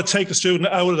 We've got to take the student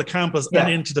out of the campus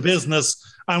and into the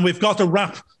business. And we've got to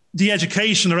wrap the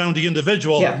education around the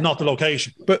individual, not the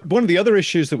location. But one of the other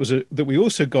issues that we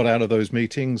also got out of those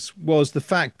meetings was the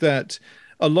fact that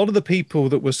a lot of the people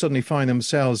that were suddenly finding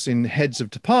themselves in heads of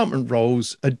department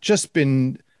roles had just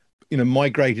been,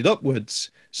 migrated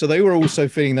upwards. So they were also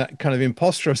feeling that kind of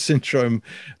imposter syndrome,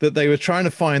 that they were trying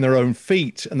to find their own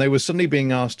feet, and they were suddenly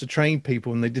being asked to train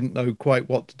people and they didn't know quite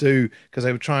what to do because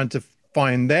they were trying to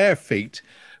find their feet.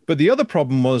 But the other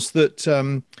problem was that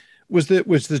was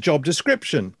the job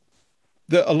description.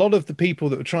 That a lot of the people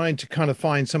that were trying to kind of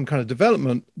find some kind of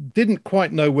development didn't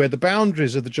quite know where the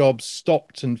boundaries of the jobs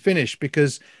stopped and finished,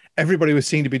 because everybody was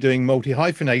seen to be doing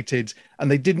multi-hyphenated and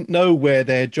they didn't know where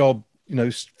their job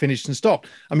finished and stopped.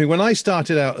 I mean, when I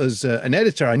started out as an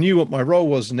editor, I knew what my role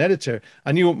was as an editor.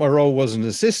 I knew what my role was as an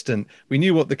assistant. We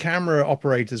knew what the camera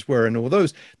operators were and all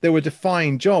those. There were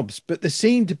defined jobs, but there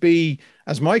seemed to be,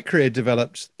 as my career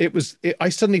developed, I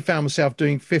suddenly found myself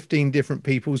doing 15 different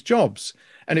people's jobs.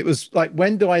 And it was like,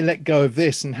 when do I let go of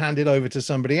this and hand it over to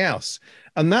somebody else?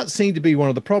 And that seemed to be one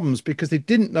of the problems, because they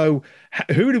didn't know,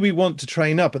 who do we want to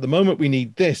train up? At the moment, we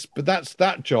need this, but that's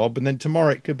that job. And then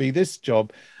tomorrow it could be this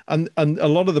job. And a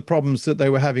lot of the problems that they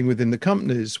were having within the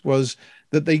companies was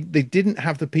that they didn't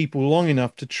have the people long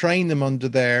enough to train them under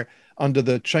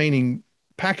the training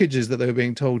packages that they were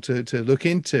being told to look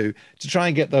into, to try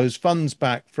and get those funds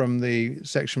back from the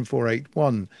Section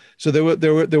 481. So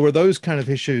there were those kind of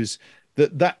issues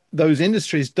that those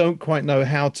industries don't quite know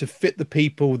how to fit the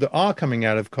people that are coming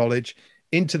out of college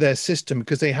into their system,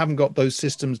 because they haven't got those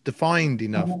systems defined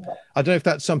enough. I don't know if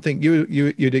that's something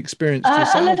you'd experienced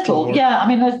yourself. A little, yeah. I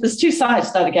mean, there's two sides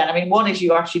to that again. I mean, one is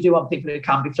you actually do want people who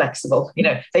can be flexible.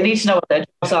 They need to know what their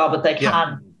jobs are, but they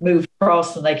can move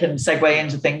across and they can segue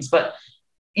into things. But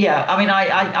yeah, I mean,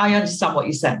 I understand what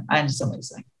you're saying.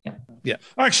 Yeah.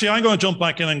 Actually, I'm going to jump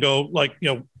back in and go,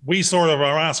 we sort of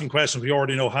are asking questions we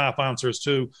already know half answers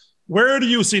to. Where do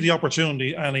you see the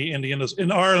opportunity, Annie,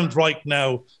 in Ireland right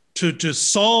now to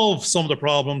solve some of the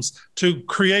problems, to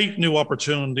create new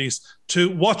opportunities, to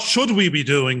what should we be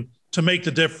doing to make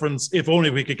the difference, if only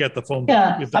we could get the funding?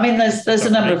 Yeah, I mean, there's a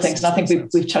number of things, and I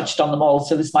think we've touched on them all,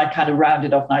 so this might kind of round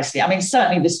it off nicely. I mean,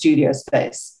 certainly the studio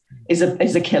space is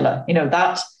a killer.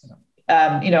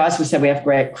 As we said, we have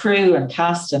great crew and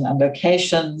cast and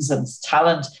locations and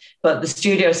talent, but the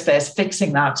studio space,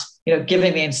 fixing that,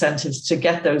 giving the incentives to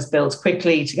get those built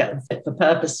quickly, to get them fit for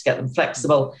purpose, to get them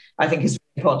flexible, I think is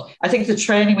really important. I think the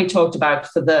training we talked about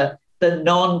for the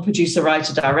non-producer,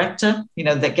 writer, director,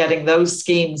 that getting those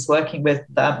schemes, working with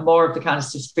more of the kind of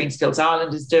stuff Screen Skills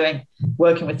Ireland is doing,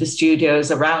 working with the studios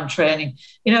around training.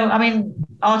 I mean,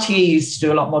 RTE used to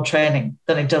do a lot more training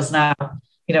than it does now.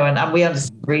 And we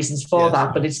understand the reasons for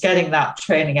that, but it's getting that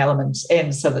training element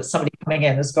in so that somebody coming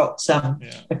in has got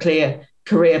a clear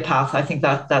career path. I think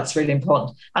that's really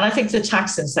important. And I think the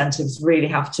tax incentives really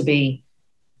have to be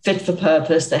fit for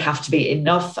purpose. They have to be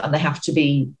enough, and they have to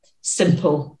be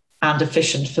simple and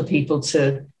efficient for people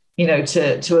to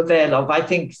avail of. I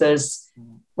think there's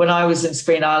when I was in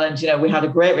Screen Island, we had a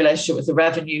great relationship with the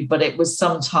revenue, but it was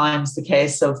sometimes the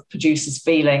case of producers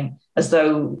feeling as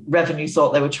though revenue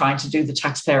thought they were trying to do the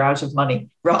taxpayer out of money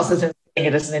rather than seeing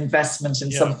it as an investment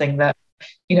in something that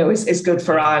is good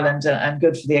for Ireland and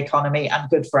good for the economy and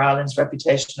good for Ireland's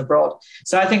reputation abroad.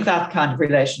 So I think that kind of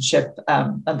relationship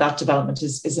and that development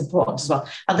is important as well.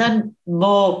 And then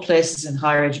more places in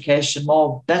higher education,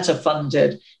 more better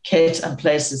funded kit and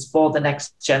places for the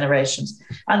next generations.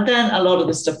 And then a lot of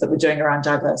the stuff that we're doing around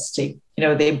diversity,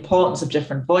 the importance of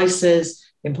different voices,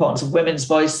 the importance of women's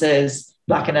voices,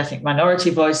 Black and ethnic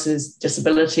minority voices,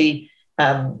 disability,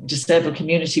 disabled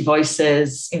community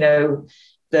voices,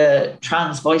 the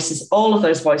trans voices, all of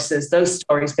those voices, those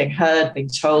stories being heard, being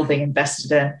told, being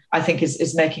invested in, I think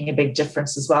is making a big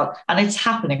difference as well. And it's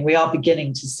happening. We are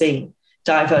beginning to see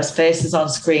diverse faces on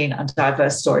screen and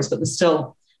diverse stories, but there's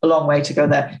still a long way to go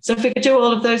there. So if we could do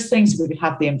all of those things, we could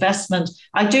have the investment.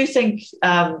 I do think,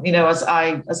 as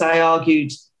I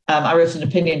argued, I wrote an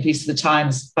opinion piece for the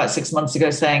Times about 6 months ago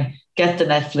saying, get the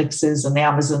Netflixes and the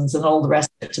Amazons and all the rest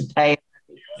of it to pay.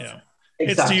 Yeah.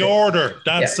 Exactly. It's the order.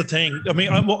 That's the thing. I mean,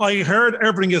 I heard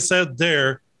everything you said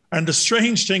there. And the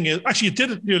strange thing is, actually, you did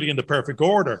it nearly in the perfect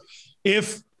order.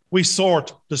 If we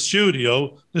sort the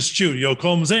studio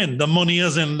comes in. The money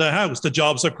is in the house. The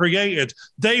jobs are created.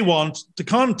 They want the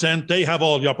content. They have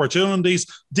all the opportunities.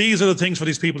 These are the things for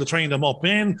these people to train them up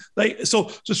in.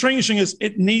 So the strange thing is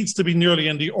it needs to be nearly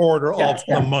in the order of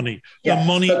the money. The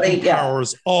money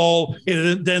empowers all.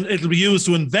 Then it'll be used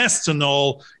to invest in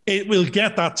all. It will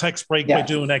get that tax break by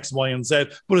doing X, Y, and Z.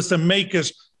 But it's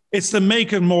to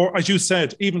make it more, as you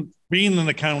said, even being an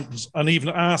accountant and even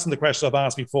asking the questions I've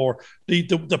asked before,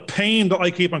 the pain that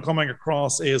I keep on coming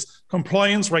across is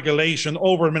compliance, regulation,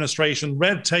 over-administration,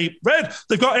 red tape.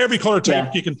 They've got every color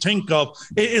tape you can think of.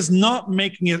 It is not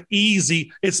making it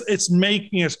easy. It's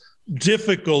making it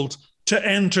difficult to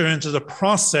enter into the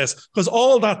process, because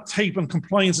all that tape and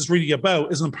compliance is really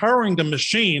about is empowering the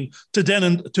machine to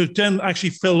then actually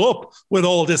fill up with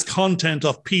all this content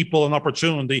of people and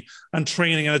opportunity and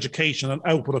training and education and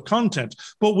output of content.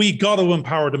 But we got to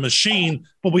empower the machine,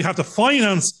 but we have to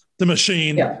finance the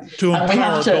machine to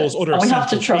empower those other. And we have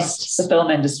to trust the film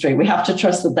industry. We have to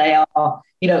trust that they are,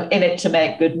 in it to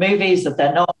make good movies, that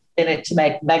they're not in it to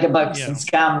make mega bucks and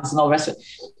scams and all the rest of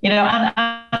it.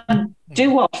 And do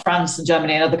what France and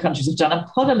Germany and other countries have done and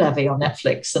put a levy on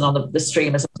Netflix and on the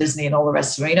streamers of Disney and all the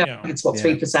rest of it. It's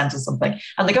 3% or something.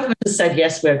 And the government has said,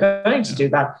 yes, we're going to do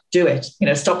that. Do it.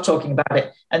 Stop talking about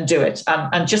it and do it.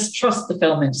 And just trust the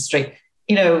film industry.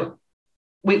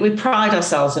 We pride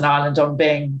ourselves in Ireland on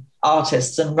being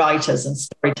artists and writers and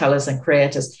storytellers and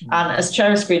creators. And as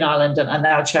chair of Screen Island and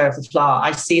now chair of the Flower,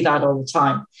 I see that all the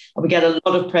time. And we get a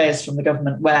lot of praise from the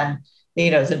government when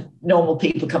the normal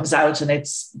people comes out and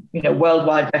it's,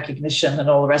 worldwide recognition and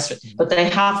all the rest of it. But they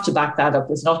have to back that up.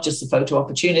 It's not just a photo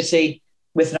opportunity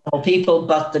with normal people,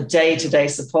 but the day-to-day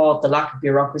support, the lack of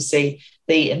bureaucracy,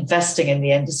 the investing in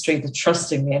the industry, the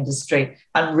trusting the industry,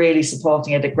 and really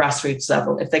supporting it at grassroots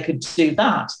level. If they could do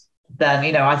that,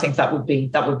 then, I think that would be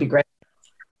great.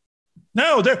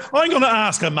 Now, I'm going to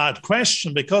ask a mad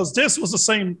question, because this was the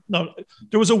same. No,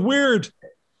 there was a weird.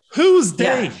 Who's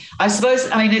they? Yeah, I suppose.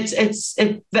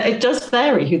 It does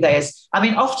vary who they is.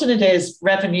 Often it is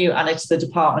revenue, and it's the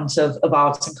Department of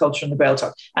Arts and Culture and the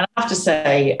Gaeltacht. And I have to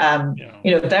say,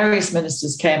 various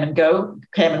ministers came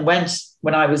and went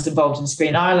when I was involved in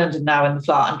Screen Island and now in the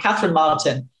Flower. And Catherine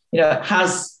Martin,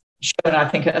 has shown, I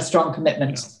think, a strong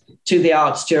commitment to the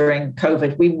arts during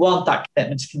COVID. We want that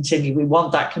commitment to continue. We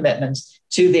want that commitment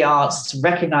to the arts to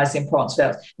recognise the importance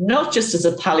of it, not just as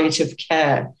a palliative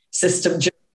care system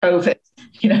during COVID.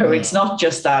 It's not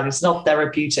just that. It's not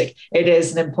therapeutic. It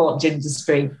is an important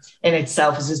industry in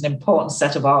itself. It is an important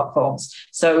set of art forms.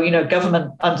 So,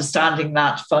 government understanding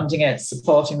that, funding it,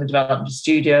 supporting the development of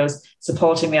studios,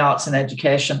 supporting the arts and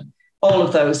education, all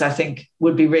of those, I think,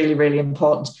 would be really, really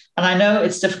important. And I know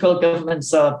it's difficult.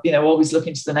 Governments are, always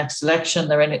looking to the next election.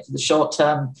 They're in it for the short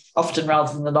term, often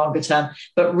rather than the longer term.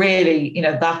 But really,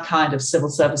 that kind of civil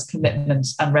service commitment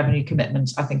and revenue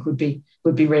commitment, I think, would be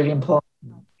really important.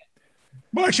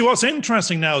 Well, actually, what's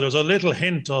interesting now, there's a little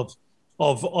hint of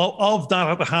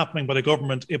that happening by the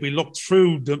government if we look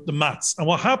through the maths. And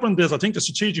what happened is, I think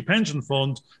the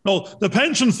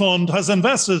pension fund has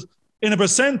invested in a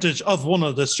percentage of one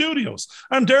of the studios.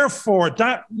 And therefore,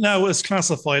 that now is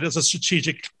classified as a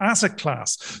strategic asset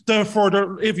class.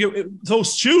 Therefore,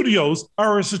 those studios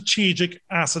are a strategic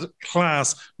asset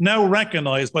class now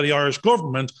recognised by the Irish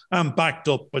government and backed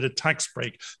up by the tax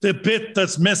break. The bit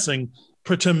that's missing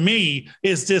to me,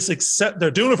 is this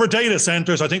they're doing it for data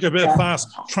centers. I think they're a bit of fast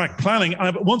track planning.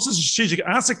 And once it's a strategic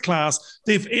asset class,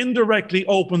 they've indirectly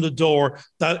opened the door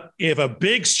that if a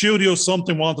big studio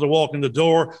something wanted to walk in the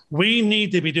door, we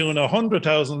need to be doing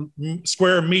 100,000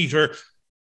 square meter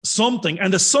something.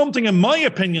 And the something, in my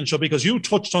opinion, because you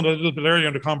touched on it a little bit earlier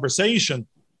in the conversation,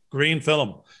 green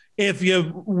film.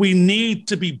 We need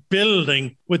to be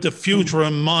building with the future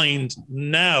in mind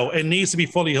now. It needs to be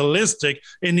fully holistic.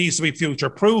 It needs to be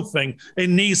future proofing. It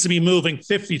needs to be moving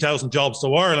 50,000 jobs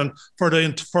to Ireland for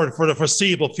the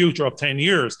foreseeable future of 10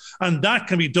 years. And that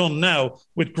can be done now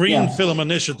with green film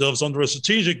initiatives under a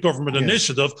strategic government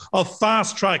initiative of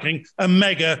fast tracking a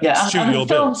mega studio build.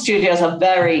 Film studios are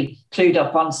very clued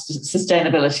up on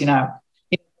sustainability now.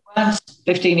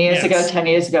 15 years ago, 10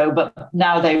 years ago, but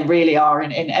now they really are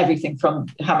in everything from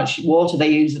how much water they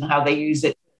use and how they use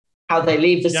it, how they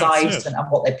leave the site and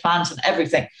what they plant and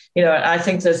everything. I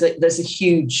think there's a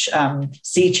huge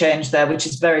sea change there, which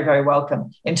is very, very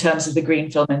welcome in terms of the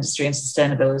green film industry and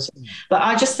sustainability. But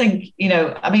I just think,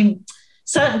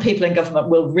 certain people in government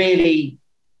will really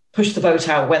push the vote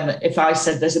out if I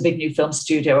said there's a big new film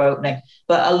studio opening,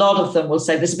 but a lot of them will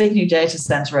say there's a big new data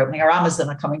center opening or Amazon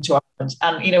are coming to Ireland.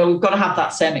 And, we've got to have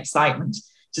that same excitement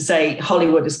to say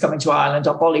Hollywood is coming to Ireland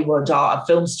or Bollywood or a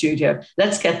film studio.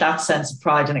 Let's get that sense of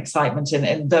pride and excitement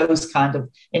in those kind of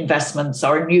investments,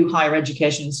 or a new higher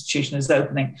education institution is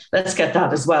opening. Let's get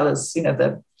that, as well as,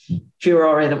 the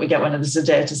furore that we get when there's a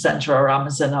data center or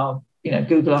Amazon or,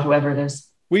 Google or whoever it is.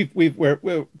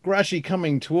 We're gradually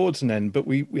coming towards an end, but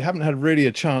we haven't had really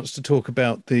a chance to talk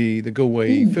about the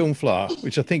Galway Film Flower,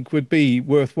 which I think would be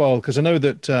worthwhile, because I know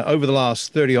that over the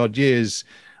last 30 odd years,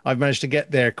 I've managed to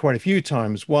get there quite a few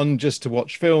times. One, just to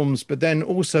watch films, but then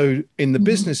also in the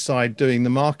business side, doing the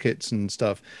markets and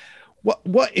stuff.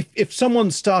 What if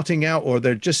someone's starting out, or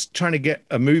they're just trying to get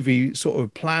a movie sort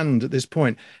of planned at this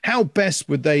point, how best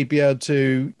would they be able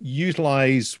to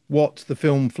utilize what the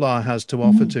Film Flower has to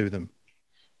offer to them?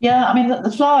 Yeah, I mean,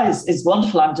 the Flower is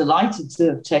wonderful. I'm delighted to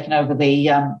have taken over the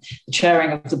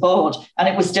chairing of the board. And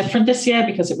it was different this year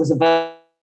because it was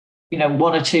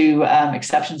one or two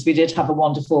exceptions. We did have a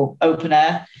wonderful open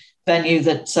air venue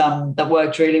that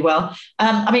worked really well.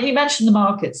 I mean, you mentioned the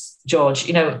markets, George.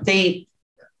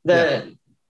 The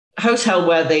hotel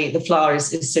where the Flower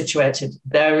is situated,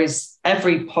 there is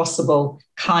every possible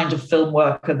kind of film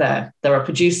worker there. There are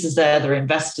producers there, there are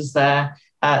investors there.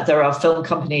 There are film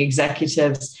company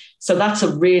executives. So that's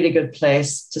a really good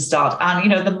place to start.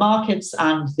 And, the markets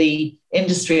and the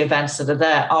industry events that are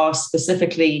there are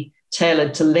specifically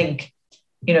tailored to link,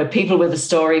 people with a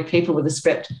story, people with a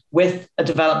script, with a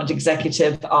development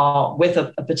executive or with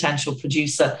a potential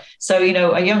producer. So,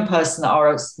 a young person,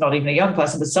 or not even a young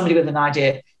person, but somebody with an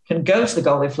idea can go to the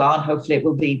Galway Flower, and hopefully it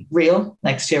will be real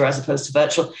next year as opposed to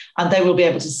virtual. And they will be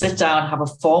able to sit down, have a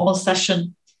formal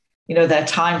session, their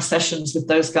time sessions with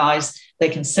those guys. They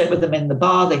can sit with them in the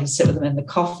bar, they can sit with them in the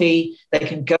coffee, they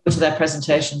can go to their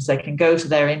presentations, they can go to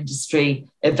their industry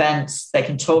events, they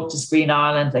can talk to Screen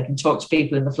Ireland, they can talk to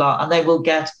people in the Flower, and they will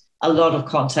get a lot of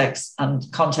context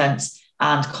and contents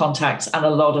and contacts and a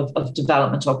lot of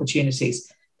development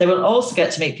opportunities. They will also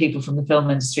get to meet people from the film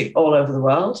industry all over the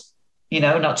world,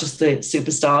 not just the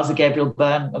superstars, the Gabriel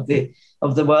Byrne of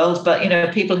the world,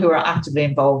 but, people who are actively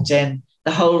involved in the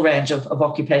whole range of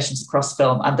occupations across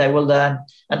film, and they will learn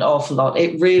an awful lot.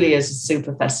 It really is a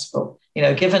super festival.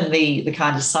 Given the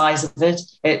kind of size of it,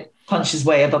 it punches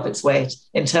way above its weight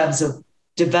in terms of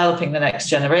developing the next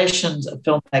generations of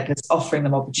filmmakers, offering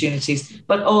them opportunities,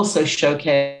 but also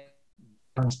showcase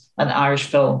an Irish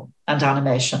film and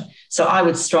animation. So I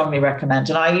would strongly recommend,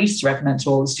 and I used to recommend to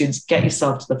all the students, get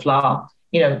yourself to the Flower,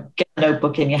 get a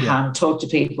notebook in your hand, talk to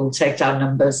people, take down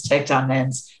numbers, take down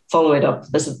names, follow it up.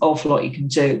 There's an awful lot you can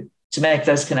do to make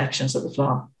those connections at the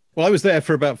Flower. Well, I was there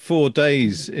for about 4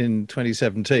 days in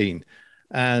 2017,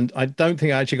 and I don't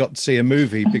think I actually got to see a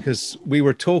movie because we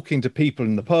were talking to people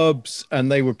in the pubs and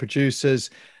they were producers.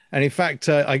 And in fact,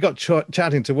 I got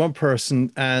chatting to one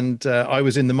person, and I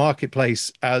was in the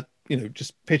marketplace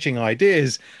just pitching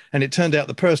ideas. And it turned out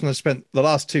the person I spent the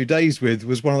last 2 days with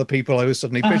was one of the people I was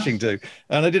suddenly pitching to.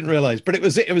 And I didn't realize, but it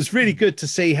was really good to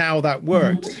see how that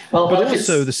worked. Well, but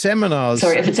also the seminars.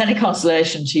 Sorry, if it's any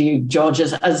consolation to you, George,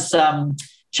 as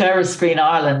chair of Screen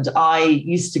Ireland, I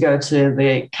used to go to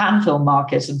the Cannes Film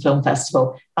Market and Film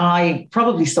Festival. I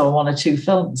probably saw 1 or 2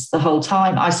 films the whole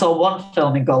time. I saw 1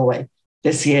 film in Galway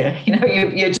this year. You're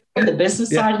doing the business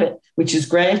side of it, which is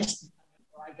great.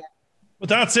 But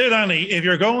that's it, Annie. If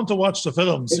you're going to watch the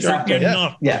films, Exactly. you're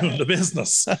not doing the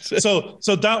business. So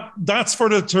that's for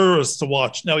the tourists to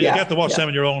watch. Now, you get to watch them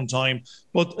in your own time.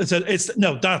 But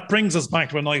that brings us back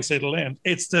to a nice little end.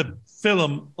 It's the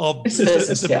film of it's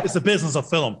the business of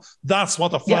film. That's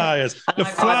what the FLA is. The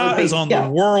FLA is on the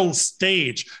world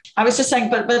stage. I was just saying,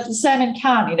 but the same in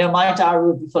Cannes. My diary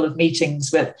would be full of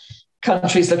meetings with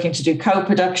countries looking to do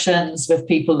co-productions, with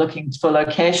people looking for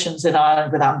locations in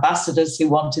Ireland, with ambassadors who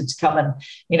wanted to come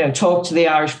and, talk to the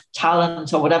Irish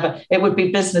talent or whatever. It would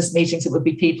be business meetings. It would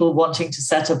be people wanting to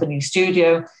set up a new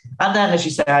studio. And then, as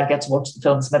you say, I'd get to watch the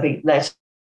films maybe later,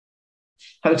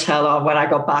 hotel, or when I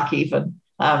got back even.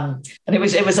 And it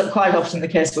was quite often the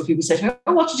case where people said,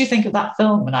 "Oh, what did you think of that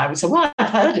film?" And I would say, "Well, I've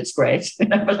heard it's great,"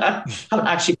 but I haven't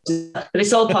actually. But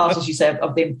it's all part, as you say,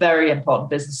 of the very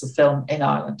important business of film in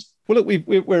Ireland. Well, look,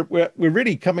 we're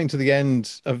really coming to the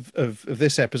end of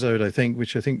this episode, I think,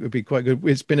 which I think would be quite good.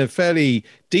 It's been a fairly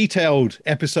detailed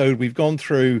episode. We've gone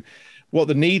through what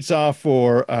the needs are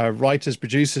for writers,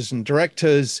 producers, and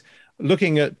directors,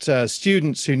 looking at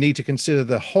students who need to consider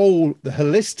the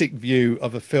holistic view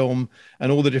of a film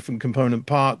and all the different component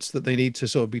parts that they need to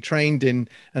sort of be trained in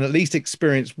and at least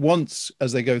experience once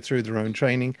as they go through their own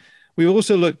training. We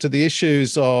also looked at the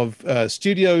issues of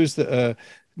studios that are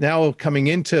now coming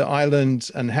into Ireland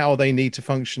and how they need to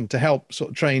function to help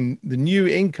sort of train the new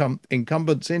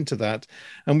incumbents into that.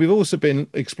 And we've also been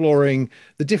exploring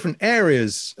the different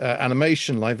areas,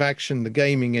 animation, live action, the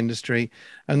gaming industry.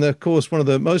 And of course, one of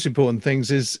the most important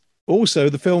things is also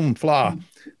the film FLA,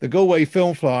 the Galway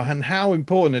Film FLA, and how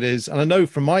important it is. And I know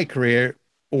from my career,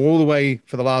 all the way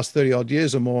for the last 30 odd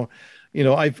years or more,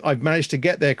 I've managed to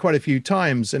get there quite a few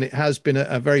times, and it has been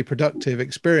a very productive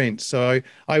experience. So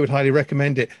I would highly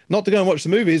recommend it. Not to go and watch the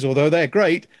movies, although they're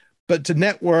great, but to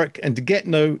network and to get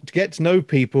to know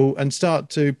people and start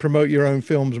to promote your own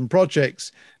films and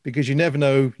projects, because you never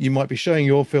know, you might be showing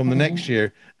your film the next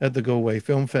year at the Galway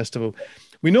Film Festival.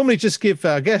 We normally just give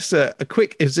our guests a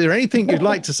quick. Is there anything you'd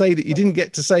like to say that you didn't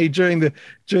get to say during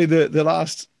the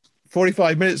last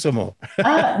 45 minutes or more?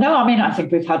 No, I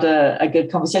think we've had a good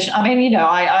conversation.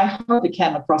 I hope it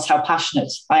came across how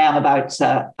passionate I am about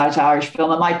Irish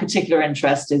film, and my particular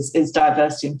interest is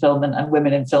diversity in film and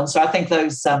women in film. So I think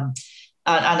those, and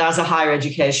as a higher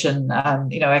education,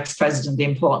 ex-president, the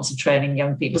importance of training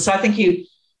young people. So I think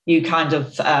you kind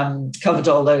of covered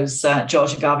all those,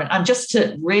 Georgia Garvin, and just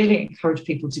to really encourage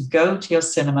people to go to your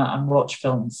cinema and watch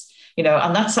films.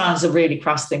 And that sounds a really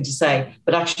crass thing to say,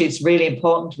 but actually it's really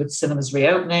important with cinemas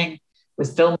reopening,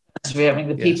 with film reopening,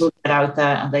 that people get out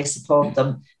there and they support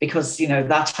them, because,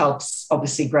 that helps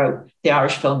obviously grow the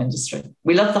Irish film industry.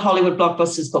 We love the Hollywood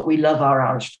blockbusters, but we love our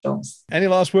Irish films. Any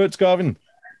last words, Garvin?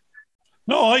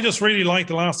 No, I just really like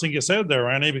the last thing you said there,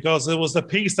 Annie, because it was the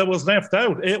piece that was left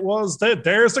out. It was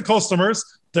there's the customers,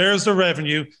 there's the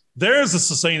revenue, there's the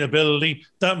sustainability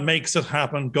that makes it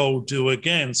happen. Go do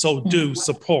again. So do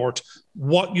support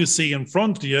what you see in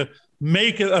front of you.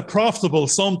 Make it a profitable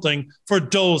something for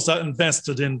those that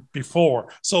invested in before.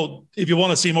 So if you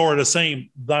want to see more of the same,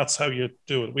 that's how you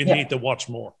do it. We need to watch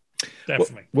more.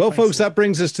 Definitely. Well, folks, that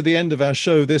brings us to the end of our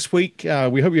show this week.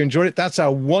 We hope you enjoyed it. That's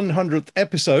our 100th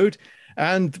episode.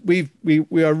 And we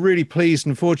are really pleased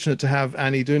and fortunate to have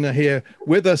Annie Duna here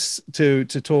with us to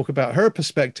talk about her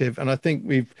perspective. And I think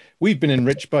we've been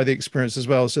enriched by the experience as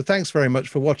well. So thanks very much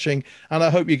for watching. And I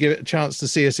hope you give it a chance to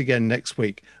see us again next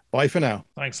week. Bye for now.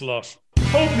 Thanks a lot.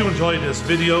 Hope you enjoyed this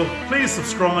video. Please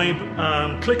subscribe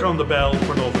and click on the bell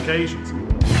for notifications.